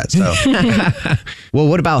support that. So, well,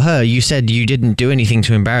 what about her? You said you didn't do anything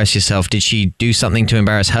to embarrass yourself. Did she do something to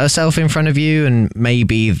embarrass herself in front of you, and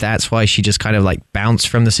maybe that's why she just kind of bounced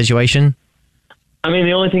from the situation? I mean,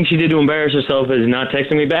 the only thing she did to embarrass herself is not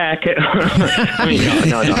texting me back. I mean,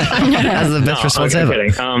 no. That's the best response ever.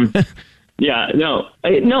 I'm kidding. Yeah, no.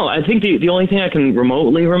 I think the only thing I can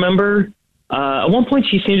remotely remember, at one point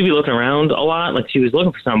she seemed to be looking around a lot, like she was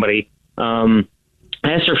looking for somebody. I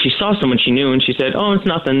asked her if she saw someone she knew, and she said, "Oh, it's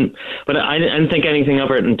nothing." But I didn't think anything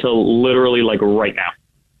of it until literally right now.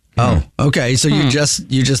 Oh, okay. So you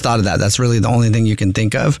just thought of that. That's really the only thing you can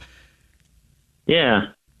think of? Yeah.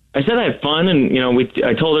 I said I had fun, and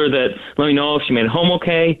I told her that let me know if she made it home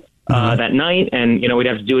okay, that night, and we'd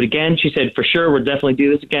have to do it again. She said, for sure, we'll definitely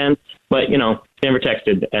do this again, but never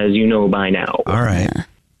texted, as you know by now. All right.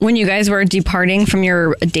 When you guys were departing from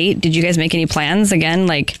your date, did you guys make any plans again?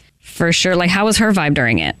 Like, for sure. Like, how was her vibe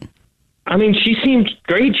during it? I mean, she seemed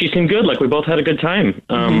great. She seemed good. Like, we both had a good time.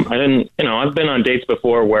 I didn't, I've been on dates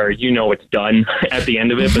before where it's done at the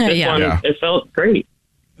end of it, but this one, it felt great.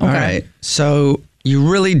 All right. So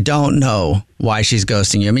you really don't know why she's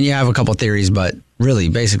ghosting you. I mean, you have a couple theories, but really,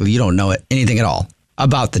 basically, you don't know anything at all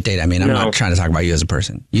about the date. I mean, I'm not trying to talk about you as a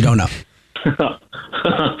person. You don't know.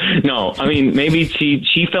 No, I mean, maybe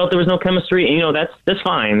she felt there was no chemistry, and that's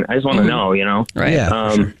fine. I just want to know, Right.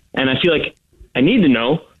 Yeah, sure. And I feel like I need to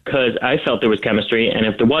know because I felt there was chemistry, and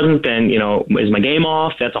if there wasn't, then is my game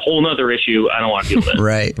off? That's a whole nother issue. I don't want to deal with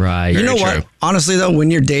it. Right. You know what? Honestly, though, when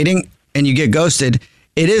you're dating and you get ghosted,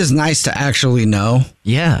 it is nice to actually know.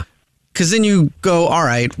 Yeah. Because then you go, all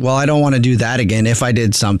right, well, I don't want to do that again if I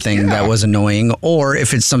did something that was annoying, or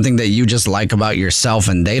if it's something that you just like about yourself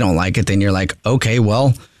and they don't like it, then you're like, okay,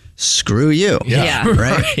 well, screw you. Yeah.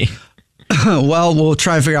 Right? Well, we'll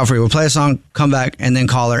try to figure out for you. We'll play a song, come back, and then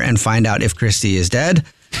call her and find out if Christy is dead,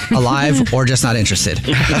 alive, or just not interested.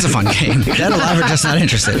 That's a fun game. Dead, alive, or just not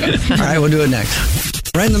interested. All right, we'll do it next.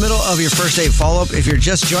 Right in the middle of your first date follow-up. If you're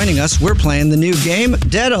just joining us, we're playing the new game,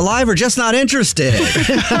 Dead, Alive, or Just Not Interested.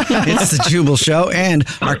 It's the Jubal Show, and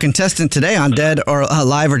our contestant today on Dead or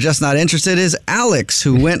Alive or Just Not Interested is Alex,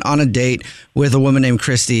 who went on a date with a woman named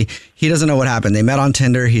Christy. He doesn't know what happened. They met on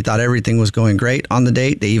Tinder. He thought everything was going great on the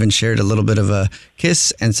date. They even shared a little bit of a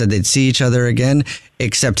kiss and said they'd see each other again,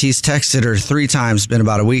 except he's texted her 3 times, been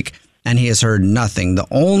about a week, and he has heard nothing. The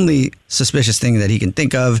only suspicious thing that he can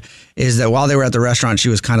think of is that while they were at the restaurant, she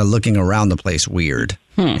was kind of looking around the place weird,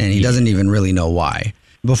 and he doesn't even really know why.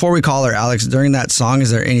 Before we call her, Alex, during that song, is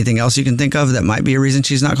there anything else you can think of that might be a reason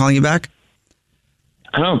she's not calling you back?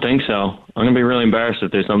 I don't think so. I'm going to be really embarrassed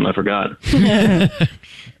if there's something I forgot.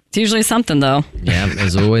 It's usually something, though. Yeah,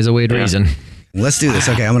 there's always a weird reason. Let's do this.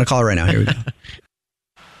 Okay, I'm going to call her right now. Here we go.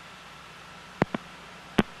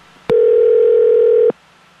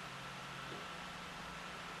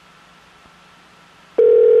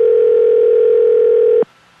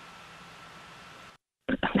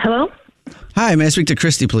 Hello? Hi, may I speak to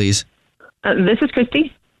Christy, please? This is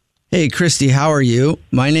Christy. Hey, Christy, how are you?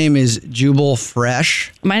 My name is Jubal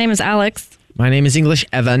Fresh. My name is Alex. My name is English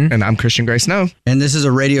Evan. And I'm Christian Gray Snow. And this is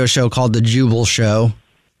a radio show called The Jubal Show.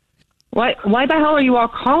 Why the hell are you all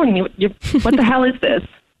calling me? What the hell is this?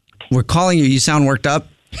 We're calling you. You sound worked up.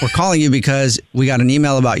 We're calling you because we got an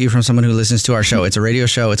email about you from someone who listens to our show. It's a radio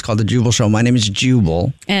show. It's called The Jubal Show. My name is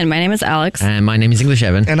Jubal. And my name is Alex. And my name is English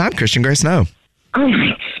Evan. And I'm Christian Gray Snow. Oh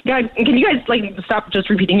my God! Can you guys stop just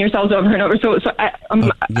repeating yourselves over and over?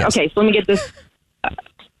 Yes. Okay. So let me get this.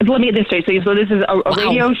 Straight. So this is a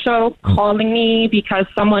radio show calling me because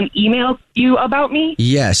someone emailed you about me?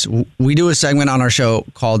 Yes. We do a segment on our show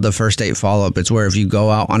called the First Date Follow-Up. It's where if you go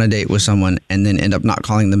out on a date with someone and then end up not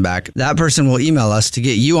calling them back, that person will email us to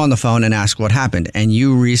get you on the phone and ask what happened. And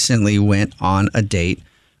you recently went on a date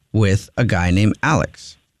with a guy named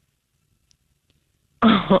Alex.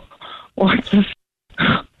 What the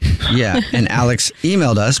Yeah, and Alex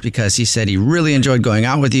emailed us because he said he really enjoyed going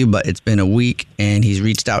out with you, but it's been a week and he's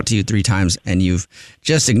reached out to you 3 times and you've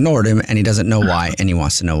just ignored him and he doesn't know why and he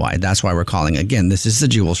wants to know why. That's why we're calling. Again, this is the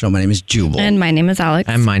Jubal Show. My name is Jubal. And my name is Alex.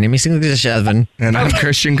 And my name is English Evan. And I'm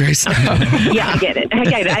Christian Grace. Yeah, I get it.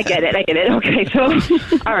 Okay, so,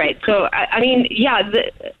 all right. So, I mean, yeah,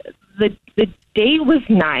 the date was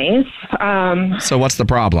nice. So what's the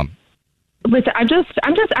problem? Listen,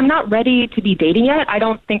 I'm not ready to be dating yet. I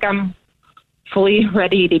don't think I'm fully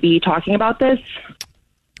ready to be talking about this.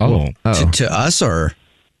 Oh. To us or?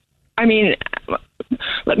 I mean,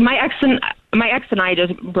 look, my ex and I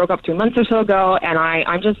just broke up 3 months or so ago, and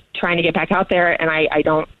I'm just trying to get back out there, and I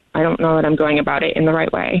don't know that I'm going about it in the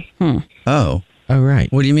right way. Oh,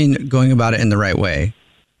 right. What do you mean going about it in the right way?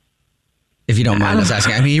 If you don't mind us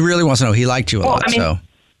asking, I mean, he really wants to know. He liked you a lot, so.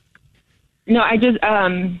 No, I just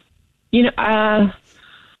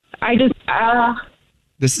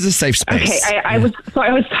This is a safe space. Okay, I was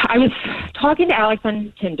talking to Alex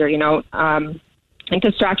on Tinder, and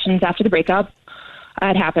distractions after the breakup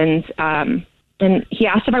had happened. And he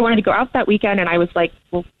asked if I wanted to go out that weekend, and I was like,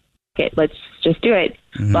 well, okay, let's just do it.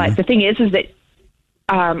 Mm-hmm. But the thing is that,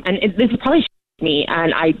 this is probably me,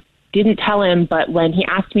 and I didn't tell him, but when he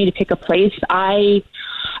asked me to pick a place, I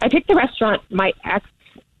picked the restaurant my ex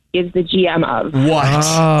is the GM of. What?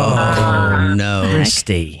 Oh, no.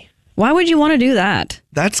 Christy. Why would you want to do that?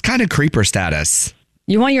 That's kind of creeper status.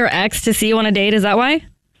 You want your ex to see you on a date? Is that why?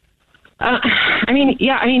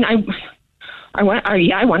 I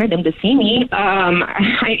wanted him to see me.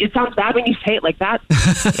 It sounds bad when you say it like that.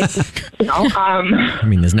 I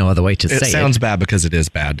mean, there's no other way to say it. It sounds bad because it is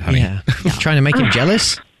bad, honey. Yeah. Trying to make him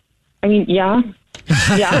jealous? I mean, yeah.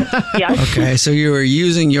 Yeah. Okay, so you were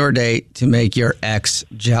using your date to make your ex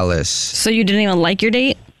jealous. So you didn't even like your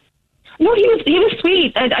date? No, he was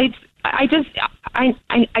sweet. I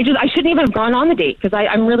shouldn't even have gone on the date because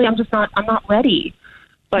I'm not ready.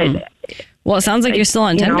 But well, it sounds like you're still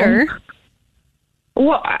on Tinder.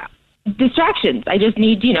 Well, distractions. I just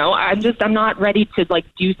need, I'm not ready to like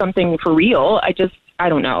do something for real. I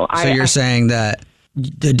don't know. So you're saying that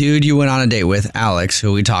the dude you went on a date with, Alex,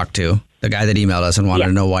 who we talked to, the guy that emailed us and wanted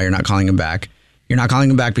to know why you're not calling him back. You're not calling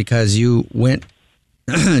him back because you went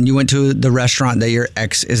to the restaurant that your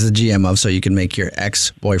ex is the GM of so you can make your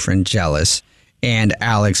ex-boyfriend jealous. And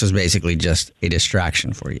Alex was basically just a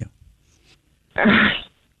distraction for you.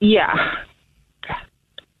 Yeah.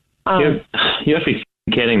 You have to be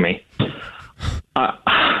kidding me.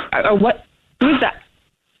 What? Who's that?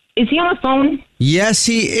 Is he on the phone? Yes,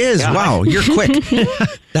 he is. Yeah. Wow, you're quick.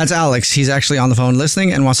 That's Alex. He's actually on the phone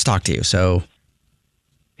listening and wants to talk to you. So,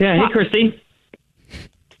 yeah. Hey, Christy.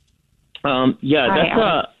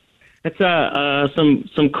 That's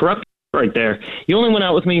some corrupt right there. You only went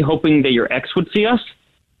out with me hoping that your ex would see us.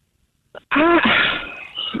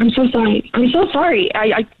 I'm so sorry.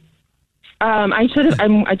 I could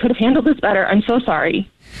have handled this better. I'm so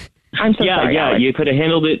sorry. I'm so sorry. Yeah, Alex. you could have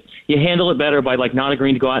handled it. You handled it better by like not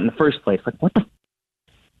agreeing to go out in the first place. Like what the?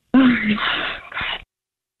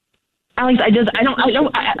 Alex, I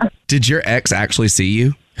don't. Did your ex actually see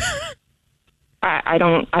you? I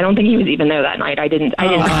don't think he was even there that night. I didn't.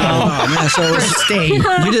 Oh man, so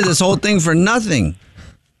you did this whole thing for nothing.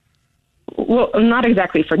 Well, not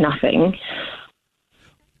exactly for nothing.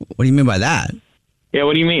 What do you mean by that? Yeah,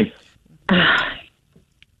 what do you mean?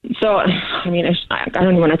 So, I mean, I don't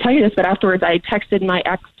even want to tell you this, but afterwards I texted my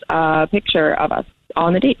ex picture of us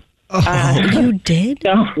on the date. You did?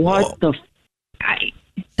 So, what the?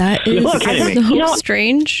 That is so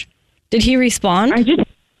strange. Did he respond?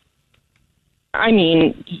 I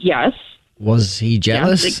mean, yes. Was he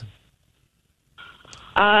jealous?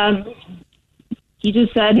 He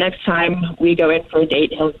just said next time we go in for a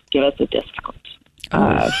date, he'll give us a discount.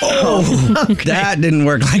 That didn't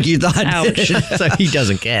work like you thought. Ouch. So he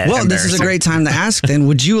doesn't care. Well, this is a great time to ask then.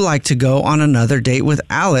 Would you like to go on another date with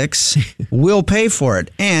Alex? We'll pay for it.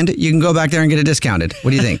 And you can go back there and get it discounted.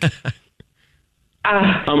 What do you think?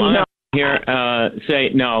 I'm here.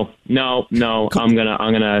 Say no. I'm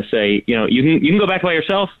gonna say you can go back by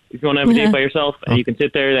yourself if you want to have a date by yourself, and you can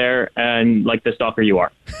sit there and like the stalker you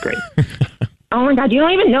are. Great. Oh my God, you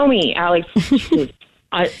don't even know me, Alex.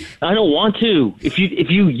 I don't want to. If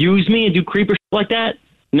you use me and do creeper like that,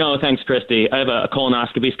 no, thanks, Christy. I have a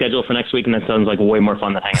colonoscopy scheduled for next week, and that sounds like way more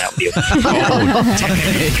fun than hanging out with you.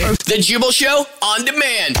 The Jubal Show on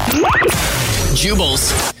demand.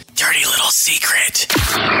 Jubal's dirty little secret.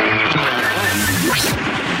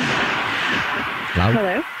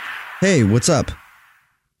 Hello. Hey, what's up?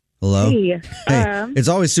 Hello? Hey. It's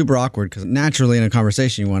always super awkward because naturally in a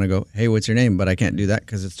conversation you want to go, hey, what's your name? But I can't do that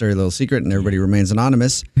because it's dirty little secret and everybody remains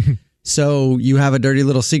anonymous. So you have a dirty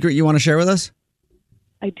little secret you want to share with us?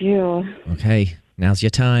 I do. Okay, now's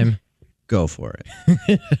your time. Go for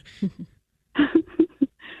it.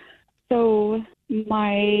 So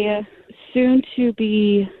my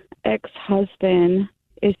soon-to-be ex-husband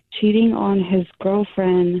is cheating on his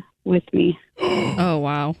girlfriend with me. Oh,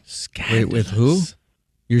 wow. Wait, with who?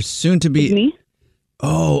 You're soon to be... With me?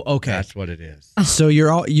 Oh, okay. That's what it is. So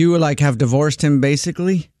you like have divorced him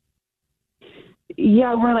basically?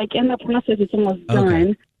 Yeah, we're like in the process. It's almost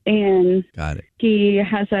done. And got it. He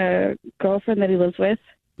has a girlfriend that he lives with.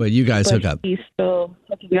 But you guys hook up. He's still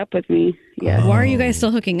hooking up with me. Yeah. Why are you guys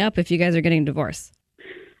still hooking up if you guys are getting divorced?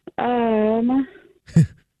 That's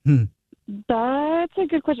a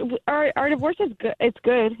good question. Our divorce is good. It's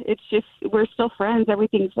good. It's just we're still friends.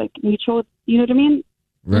 Everything's like mutual. You know what I mean?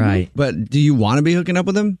 Right. But do you want to be hooking up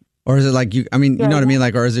with him? Or is it like you know what I mean?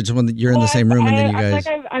 Like, or is it just when you're in the same room and then you guys...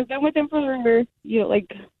 I've been with him for,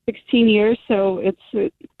 like 16 years. So it's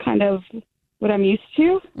kind of what I'm used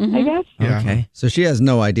to, I guess. Yeah. Okay. So she has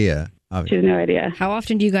no idea. She has no idea. How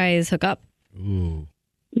often do you guys hook up? Ooh.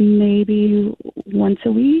 Maybe once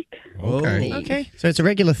a week. Okay. So it's a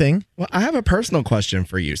regular thing. Well, I have a personal question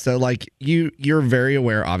for you. So, like, you're very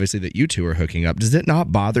aware, obviously, that you two are hooking up. Does it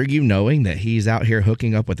not bother you knowing that he's out here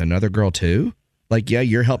hooking up with another girl too? Like, yeah,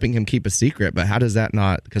 you're helping him keep a secret, but how does that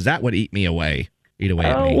not? Because that would eat me away. Eat away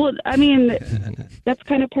at me. Well, I mean, that's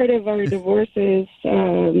kind of part of our divorces.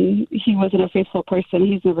 He wasn't a faithful person.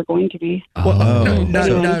 He's never going to be.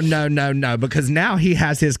 No, because now he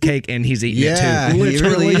has his cake and he's eating it too. He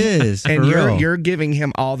really is. And for real. you're giving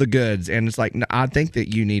him all the goods. And it's like, no, I think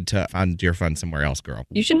that you need to find your fun somewhere else, girl.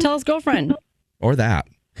 You should tell his girlfriend. Or that.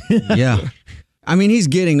 Yeah. I mean, he's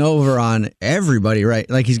getting over on everybody, right?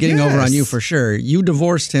 Like, he's getting over on you for sure. You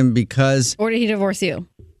divorced him because... Or did he divorce you?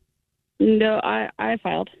 No, I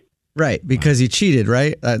filed. Right, because he cheated,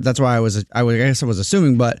 right? That's why I guess I was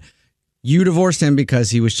assuming, but you divorced him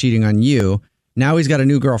because he was cheating on you. Now he's got a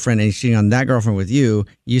new girlfriend and he's cheating on that girlfriend with you.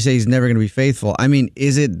 You say he's never going to be faithful. I mean,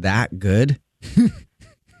 is it that good?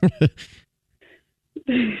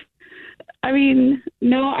 I mean,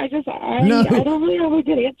 no, I don't really have a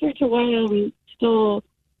good answer to why I'm still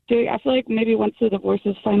doing. I feel like maybe once the divorce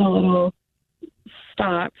is final, it'll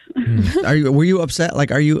stop. Were you upset?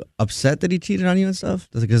 Like, are you upset that he cheated on you and stuff?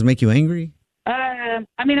 Does it make you angry?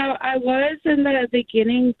 I mean, I was in the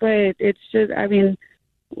beginning, but it's just, I mean,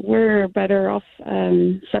 we're better off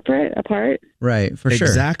separate, apart. Right, for sure.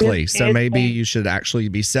 Exactly. So maybe you should actually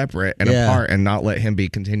be separate and apart and not let him be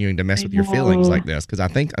continuing to mess with your feelings like this. Because I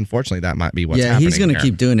think, unfortunately, that might be what's happening. He's going to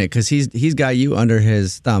keep doing it because he's got you under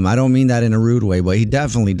his thumb. I don't mean that in a rude way, but he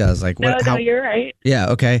definitely does. Like, No, you're right.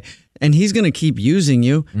 Yeah, okay. And he's going to keep using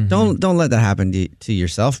you. Don't let that happen to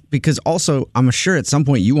yourself, because also I'm sure at some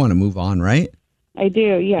point you want to move on, right? I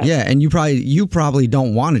do, yeah. Yeah, and you probably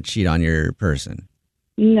don't want to cheat on your person.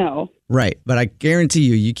 No. Right, but I guarantee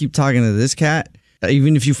you keep talking to this cat,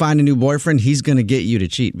 even if you find a new boyfriend, he's going to get you to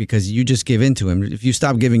cheat because you just give in to him. If you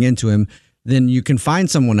stop giving in to him, then you can find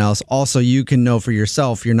someone else. Also, you can know for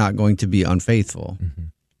yourself you're not going to be unfaithful.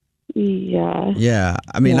 Yeah. Yeah.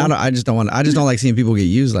 I mean, I just don't like seeing people get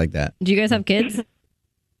used like that. Do you guys have kids?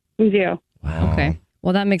 We do. Wow. Okay.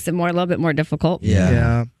 Well, that makes it a little bit more difficult.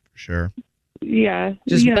 Yeah, for sure. Yeah.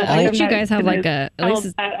 Just, you know, but at least you guys have like at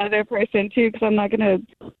least that other person too, because I'm not gonna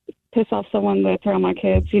piss off someone that's around my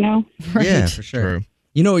kids, you know? Yeah, for sure.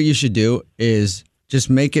 You know what you should do is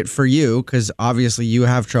just make it for you, because obviously you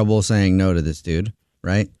have trouble saying no to this dude,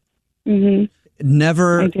 right? Mm-hmm.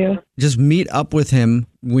 Never just meet up with him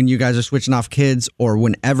when you guys are switching off kids, or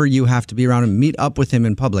whenever you have to be around him. Meet up with him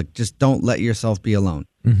in public. Just don't let yourself be alone.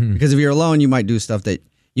 Because if you're alone, you might do stuff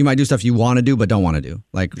you want to do but don't want to do.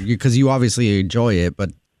 Like, because you obviously enjoy it,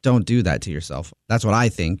 but don't do that to yourself. That's what I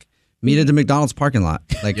think. Meet at the McDonald's parking lot.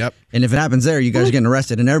 Like, and if it happens there, you guys are getting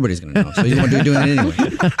arrested and everybody's going to know. So you won't be doing it anyway.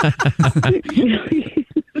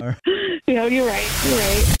 No, you're right.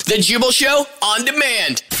 The Jubal Show on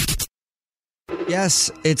demand. Yes,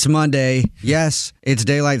 it's Monday. Yes, it's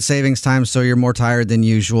daylight savings time, so you're more tired than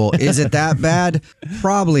usual. Is it that bad?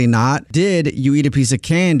 Probably not. Did you eat a piece of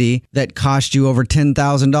candy that cost you over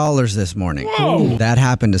 $10,000 this morning? Whoa. That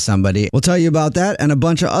happened to somebody. We'll tell you about that and a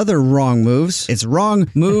bunch of other wrong moves. It's Wrong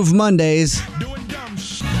Move Mondays,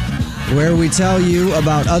 where we tell you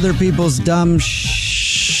about other people's dumb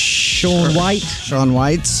Shaun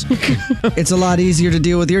Whites. It's a lot easier to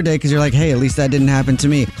deal with your day because you're like, hey, at least that didn't happen to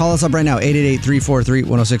me. Call us up right now,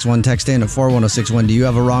 888-343-1061. Text in at 41061. Do you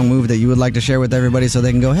have a wrong move that you would like to share with everybody so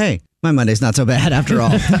they can go, hey, my Monday's not so bad after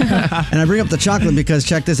all? And I bring up the chocolate because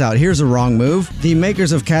check this out. Here's a wrong move. The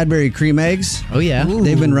makers of Cadbury cream eggs. Oh, yeah.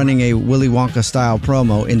 They've been running a Willy Wonka style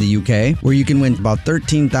promo in the UK where you can win about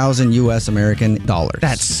 13,000 US American dollars.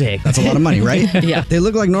 That's sick. That's a lot of money, right? Yeah. They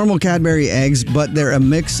look like normal Cadbury eggs, but they're a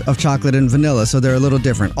mix of chocolate and vanilla, so they're a little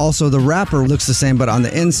different. Also, the wrapper looks the same, but on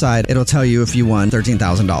the inside, it'll tell you if you won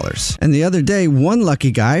 $13,000. And the other day, one lucky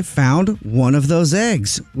guy found one of those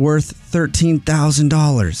eggs worth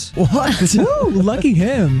 $13,000. What? Ooh, lucky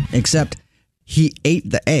him. Except he ate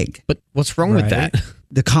the egg. But what's wrong with that?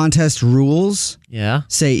 The contest rules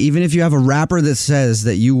say even if you have a wrapper that says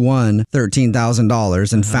that you won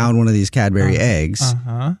 $13,000 and found one of these Cadbury eggs,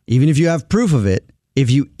 even if you have proof of it, if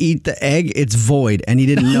you eat the egg, it's void, and he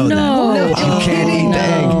didn't know that. You can't eat the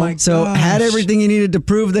egg. So had everything he needed to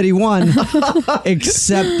prove that he won,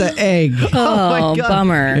 except the egg. Oh,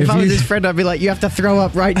 bummer. If I was his friend, I'd be like, you have to throw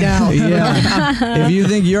up right now. Yeah. If you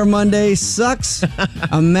think your Monday sucks,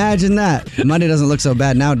 imagine that. Monday doesn't look so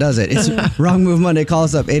bad now, does it? It's Wrong Move Monday. Call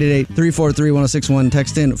us up, 888-343-1061.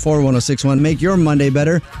 Text in 41061. Make your Monday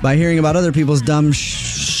better by hearing about other people's dumb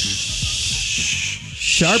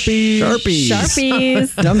Sharpies.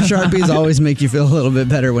 Dumb Sharpies always make you feel a little bit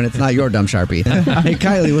better when it's not your dumb Sharpie. Hey,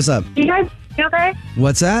 Kylie, what's up? Do you guys You okay?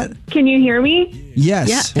 What's that? Can you hear me? Yes.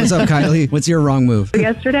 Yeah. What's up, Kylie? What's your wrong move?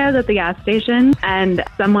 Yesterday I was at the gas station and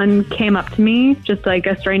someone came up to me, just like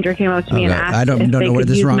a stranger came up to me and asked I don't if know they where could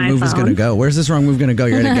this use wrong my move is going to phone. go. Where's this wrong move going to go?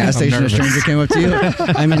 You're at a gas I'm station, a stranger nervous. came up to you.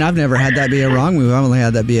 I mean, I've never had that be a wrong move. I've only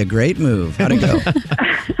had that be a great move. How'd it go?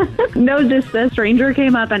 No, just a stranger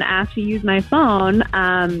came up and asked to use my phone,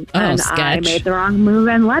 and I sketch. made the wrong move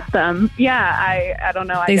and let them. Yeah, I don't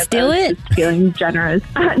know. I They guess steal I was it? just feeling generous.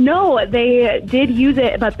 No, they did use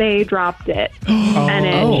it, but they dropped it, and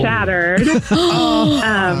it shattered.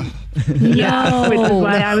 Yeah, which is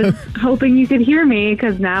why I was hoping you could hear me,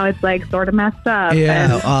 because now it's like sort of messed up.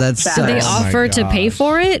 Yeah, and that's bad. Did they offer to pay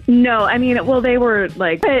for it? No, I mean, well, they were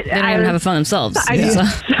like, They don't even have a phone themselves.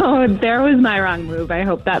 So there was my wrong move. I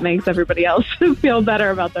hope that makes everybody else feel better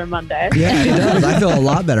about their Monday. Yeah, it does. I feel a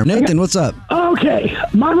lot better. Nathan, what's up? Okay,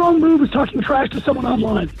 my wrong move was talking trash to someone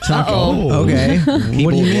online. Okay.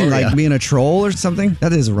 What do you mean? Like being a troll or something?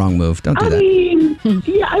 That is a wrong move. Don't do I that. mean,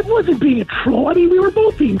 yeah, I wasn't being a troll. I mean, we were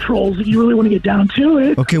both being trolls if you really want to get down to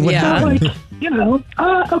it. Okay, what happened? Like, you know,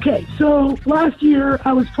 okay, so last year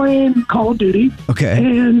I was playing Call of Duty. Okay.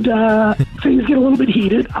 And things get a little bit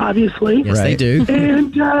heated, obviously. Yes, they do.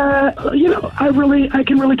 And, you know, I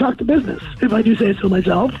can really talk to business, if I do say so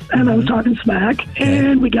myself. And I was talking smack,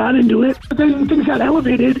 and we got into it. But then things got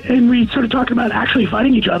elevated, and we started talking about actually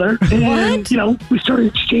fighting each other. And, you know, we started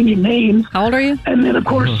exchanging names. How old are you? And then, of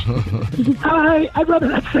course, I'd rather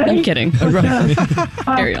not say. I'm kidding.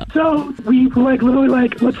 Carry on. So we were like, literally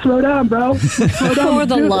like, let's throw down, bro. Let's throw down. For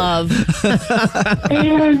the love.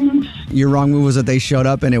 And Your wrong move was that they showed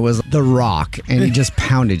up and it was The Rock and he just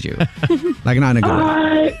pounded you. Like not in a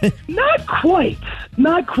good way. not quite.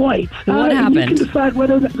 Not quite. What You happened? can decide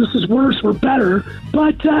whether this is worse or better.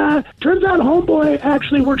 But turns out Homeboy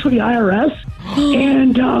actually works for the IRS.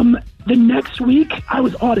 And the next week, I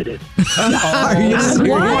was audited. Are you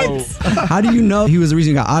serious? How do you know he was the reason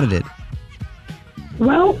you got audited?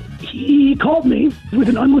 Well, he called me with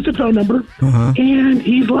an unlisted phone number, and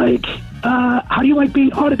he's like, how do you like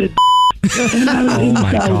being audited? And I was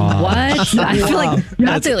What? I feel like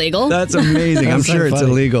that's illegal. That's amazing. I'm sure it's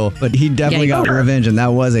illegal, but he definitely got revenge, and that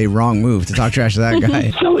was a wrong move to talk trash to that guy.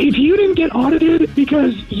 So if you didn't get audited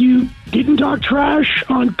because you didn't talk trash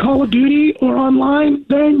on Call of Duty or online,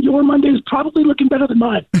 then your Monday is probably looking better than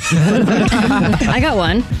mine. I got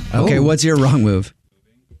one. Okay, what's your wrong move?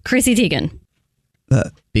 Chrissy Teigen.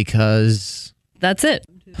 Because That's it.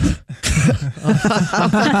 All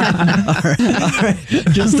right.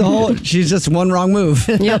 Just the whole, she's just one wrong move.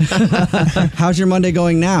 Yep. How's your Monday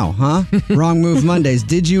going now, huh? Wrong move Mondays.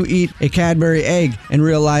 Did you eat a Cadbury egg and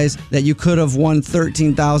realize that you could have won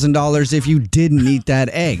 $13,000 if you didn't eat that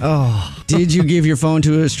egg? Oh. Did you give your phone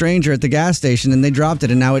to a stranger at the gas station and they dropped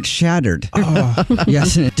it and now it's shattered? Oh.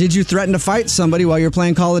 Yes. Did you threaten to fight somebody while you're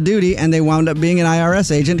playing Call of Duty and they wound up being an IRS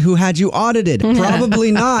agent who had you audited?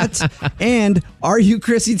 Probably not. And are you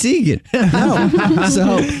Chrissy Teigen? No.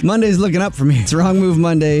 So Monday's looking up for me. It's Wrong Move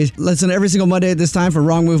Mondays. Listen every single Monday at this time for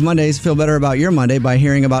Wrong Move Mondays. Feel better about your Monday by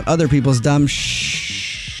hearing about other people's dumb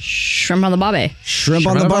Shrimp on the bobby. Shrimp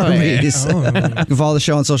on the barbies. You can follow the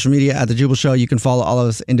show on social media at The Jubal Show. You can follow all of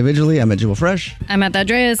us individually. I'm at Jubal Fresh. I'm at that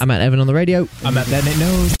Dreas. I'm at Evan on the radio. I'm at That Nate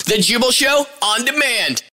Knows. The Jubal Show on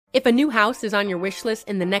demand. If a new house is on your wish list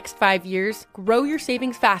in the next 5 years, grow your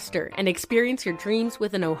savings faster and experience your dreams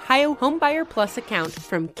with an Ohio Homebuyer Plus account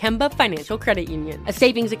from Kemba Financial Credit Union. A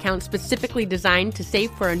savings account specifically designed to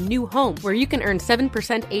save for a new home where you can earn 7%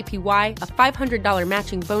 APY, a $500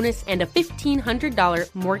 matching bonus, and a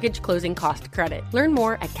 $1,500 mortgage closing cost credit. Learn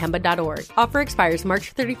more at Kemba.org. Offer expires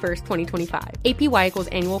March 31st, 2025. APY equals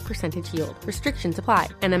annual percentage yield. Restrictions apply.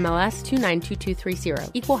 NMLS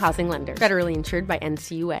 292230. Equal housing lender. Federally insured by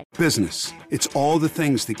NCUA. Business. It's all the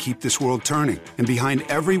things that keep this world turning. And behind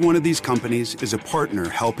every one of these companies is a partner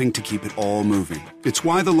helping to keep it all moving. It's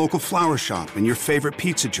why the local flower shop and your favorite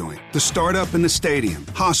pizza joint, the startup and the stadium,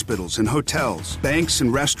 hospitals and hotels, banks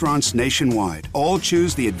and restaurants nationwide all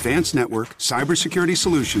choose the advanced network, cybersecurity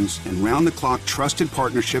solutions, and round-the-clock trusted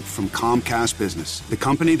partnership from Comcast Business, the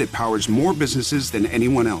company that powers more businesses than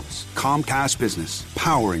anyone else. Comcast Business,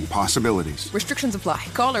 powering possibilities. Restrictions apply.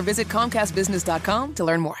 Call or visit ComcastBusiness.com to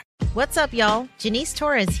learn more. What's up, y'all? Janice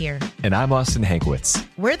Torres here. And I'm Austin Hankwitz.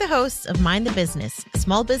 We're the hosts of Mind the Business,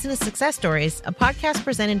 Small Business Success Stories, a podcast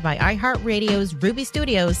presented by iHeartRadio's Ruby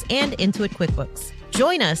Studios and Intuit QuickBooks.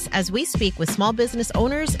 Join us as we speak with small business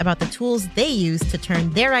owners about the tools they use to turn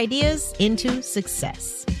their ideas into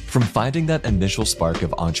success. From finding that initial spark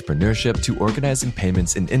of entrepreneurship to organizing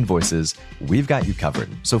payments and invoices, we've got you covered.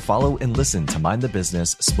 So follow and listen to Mind the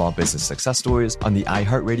Business, Small Business Success Stories on the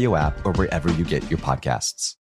iHeartRadio app or wherever you get your podcasts.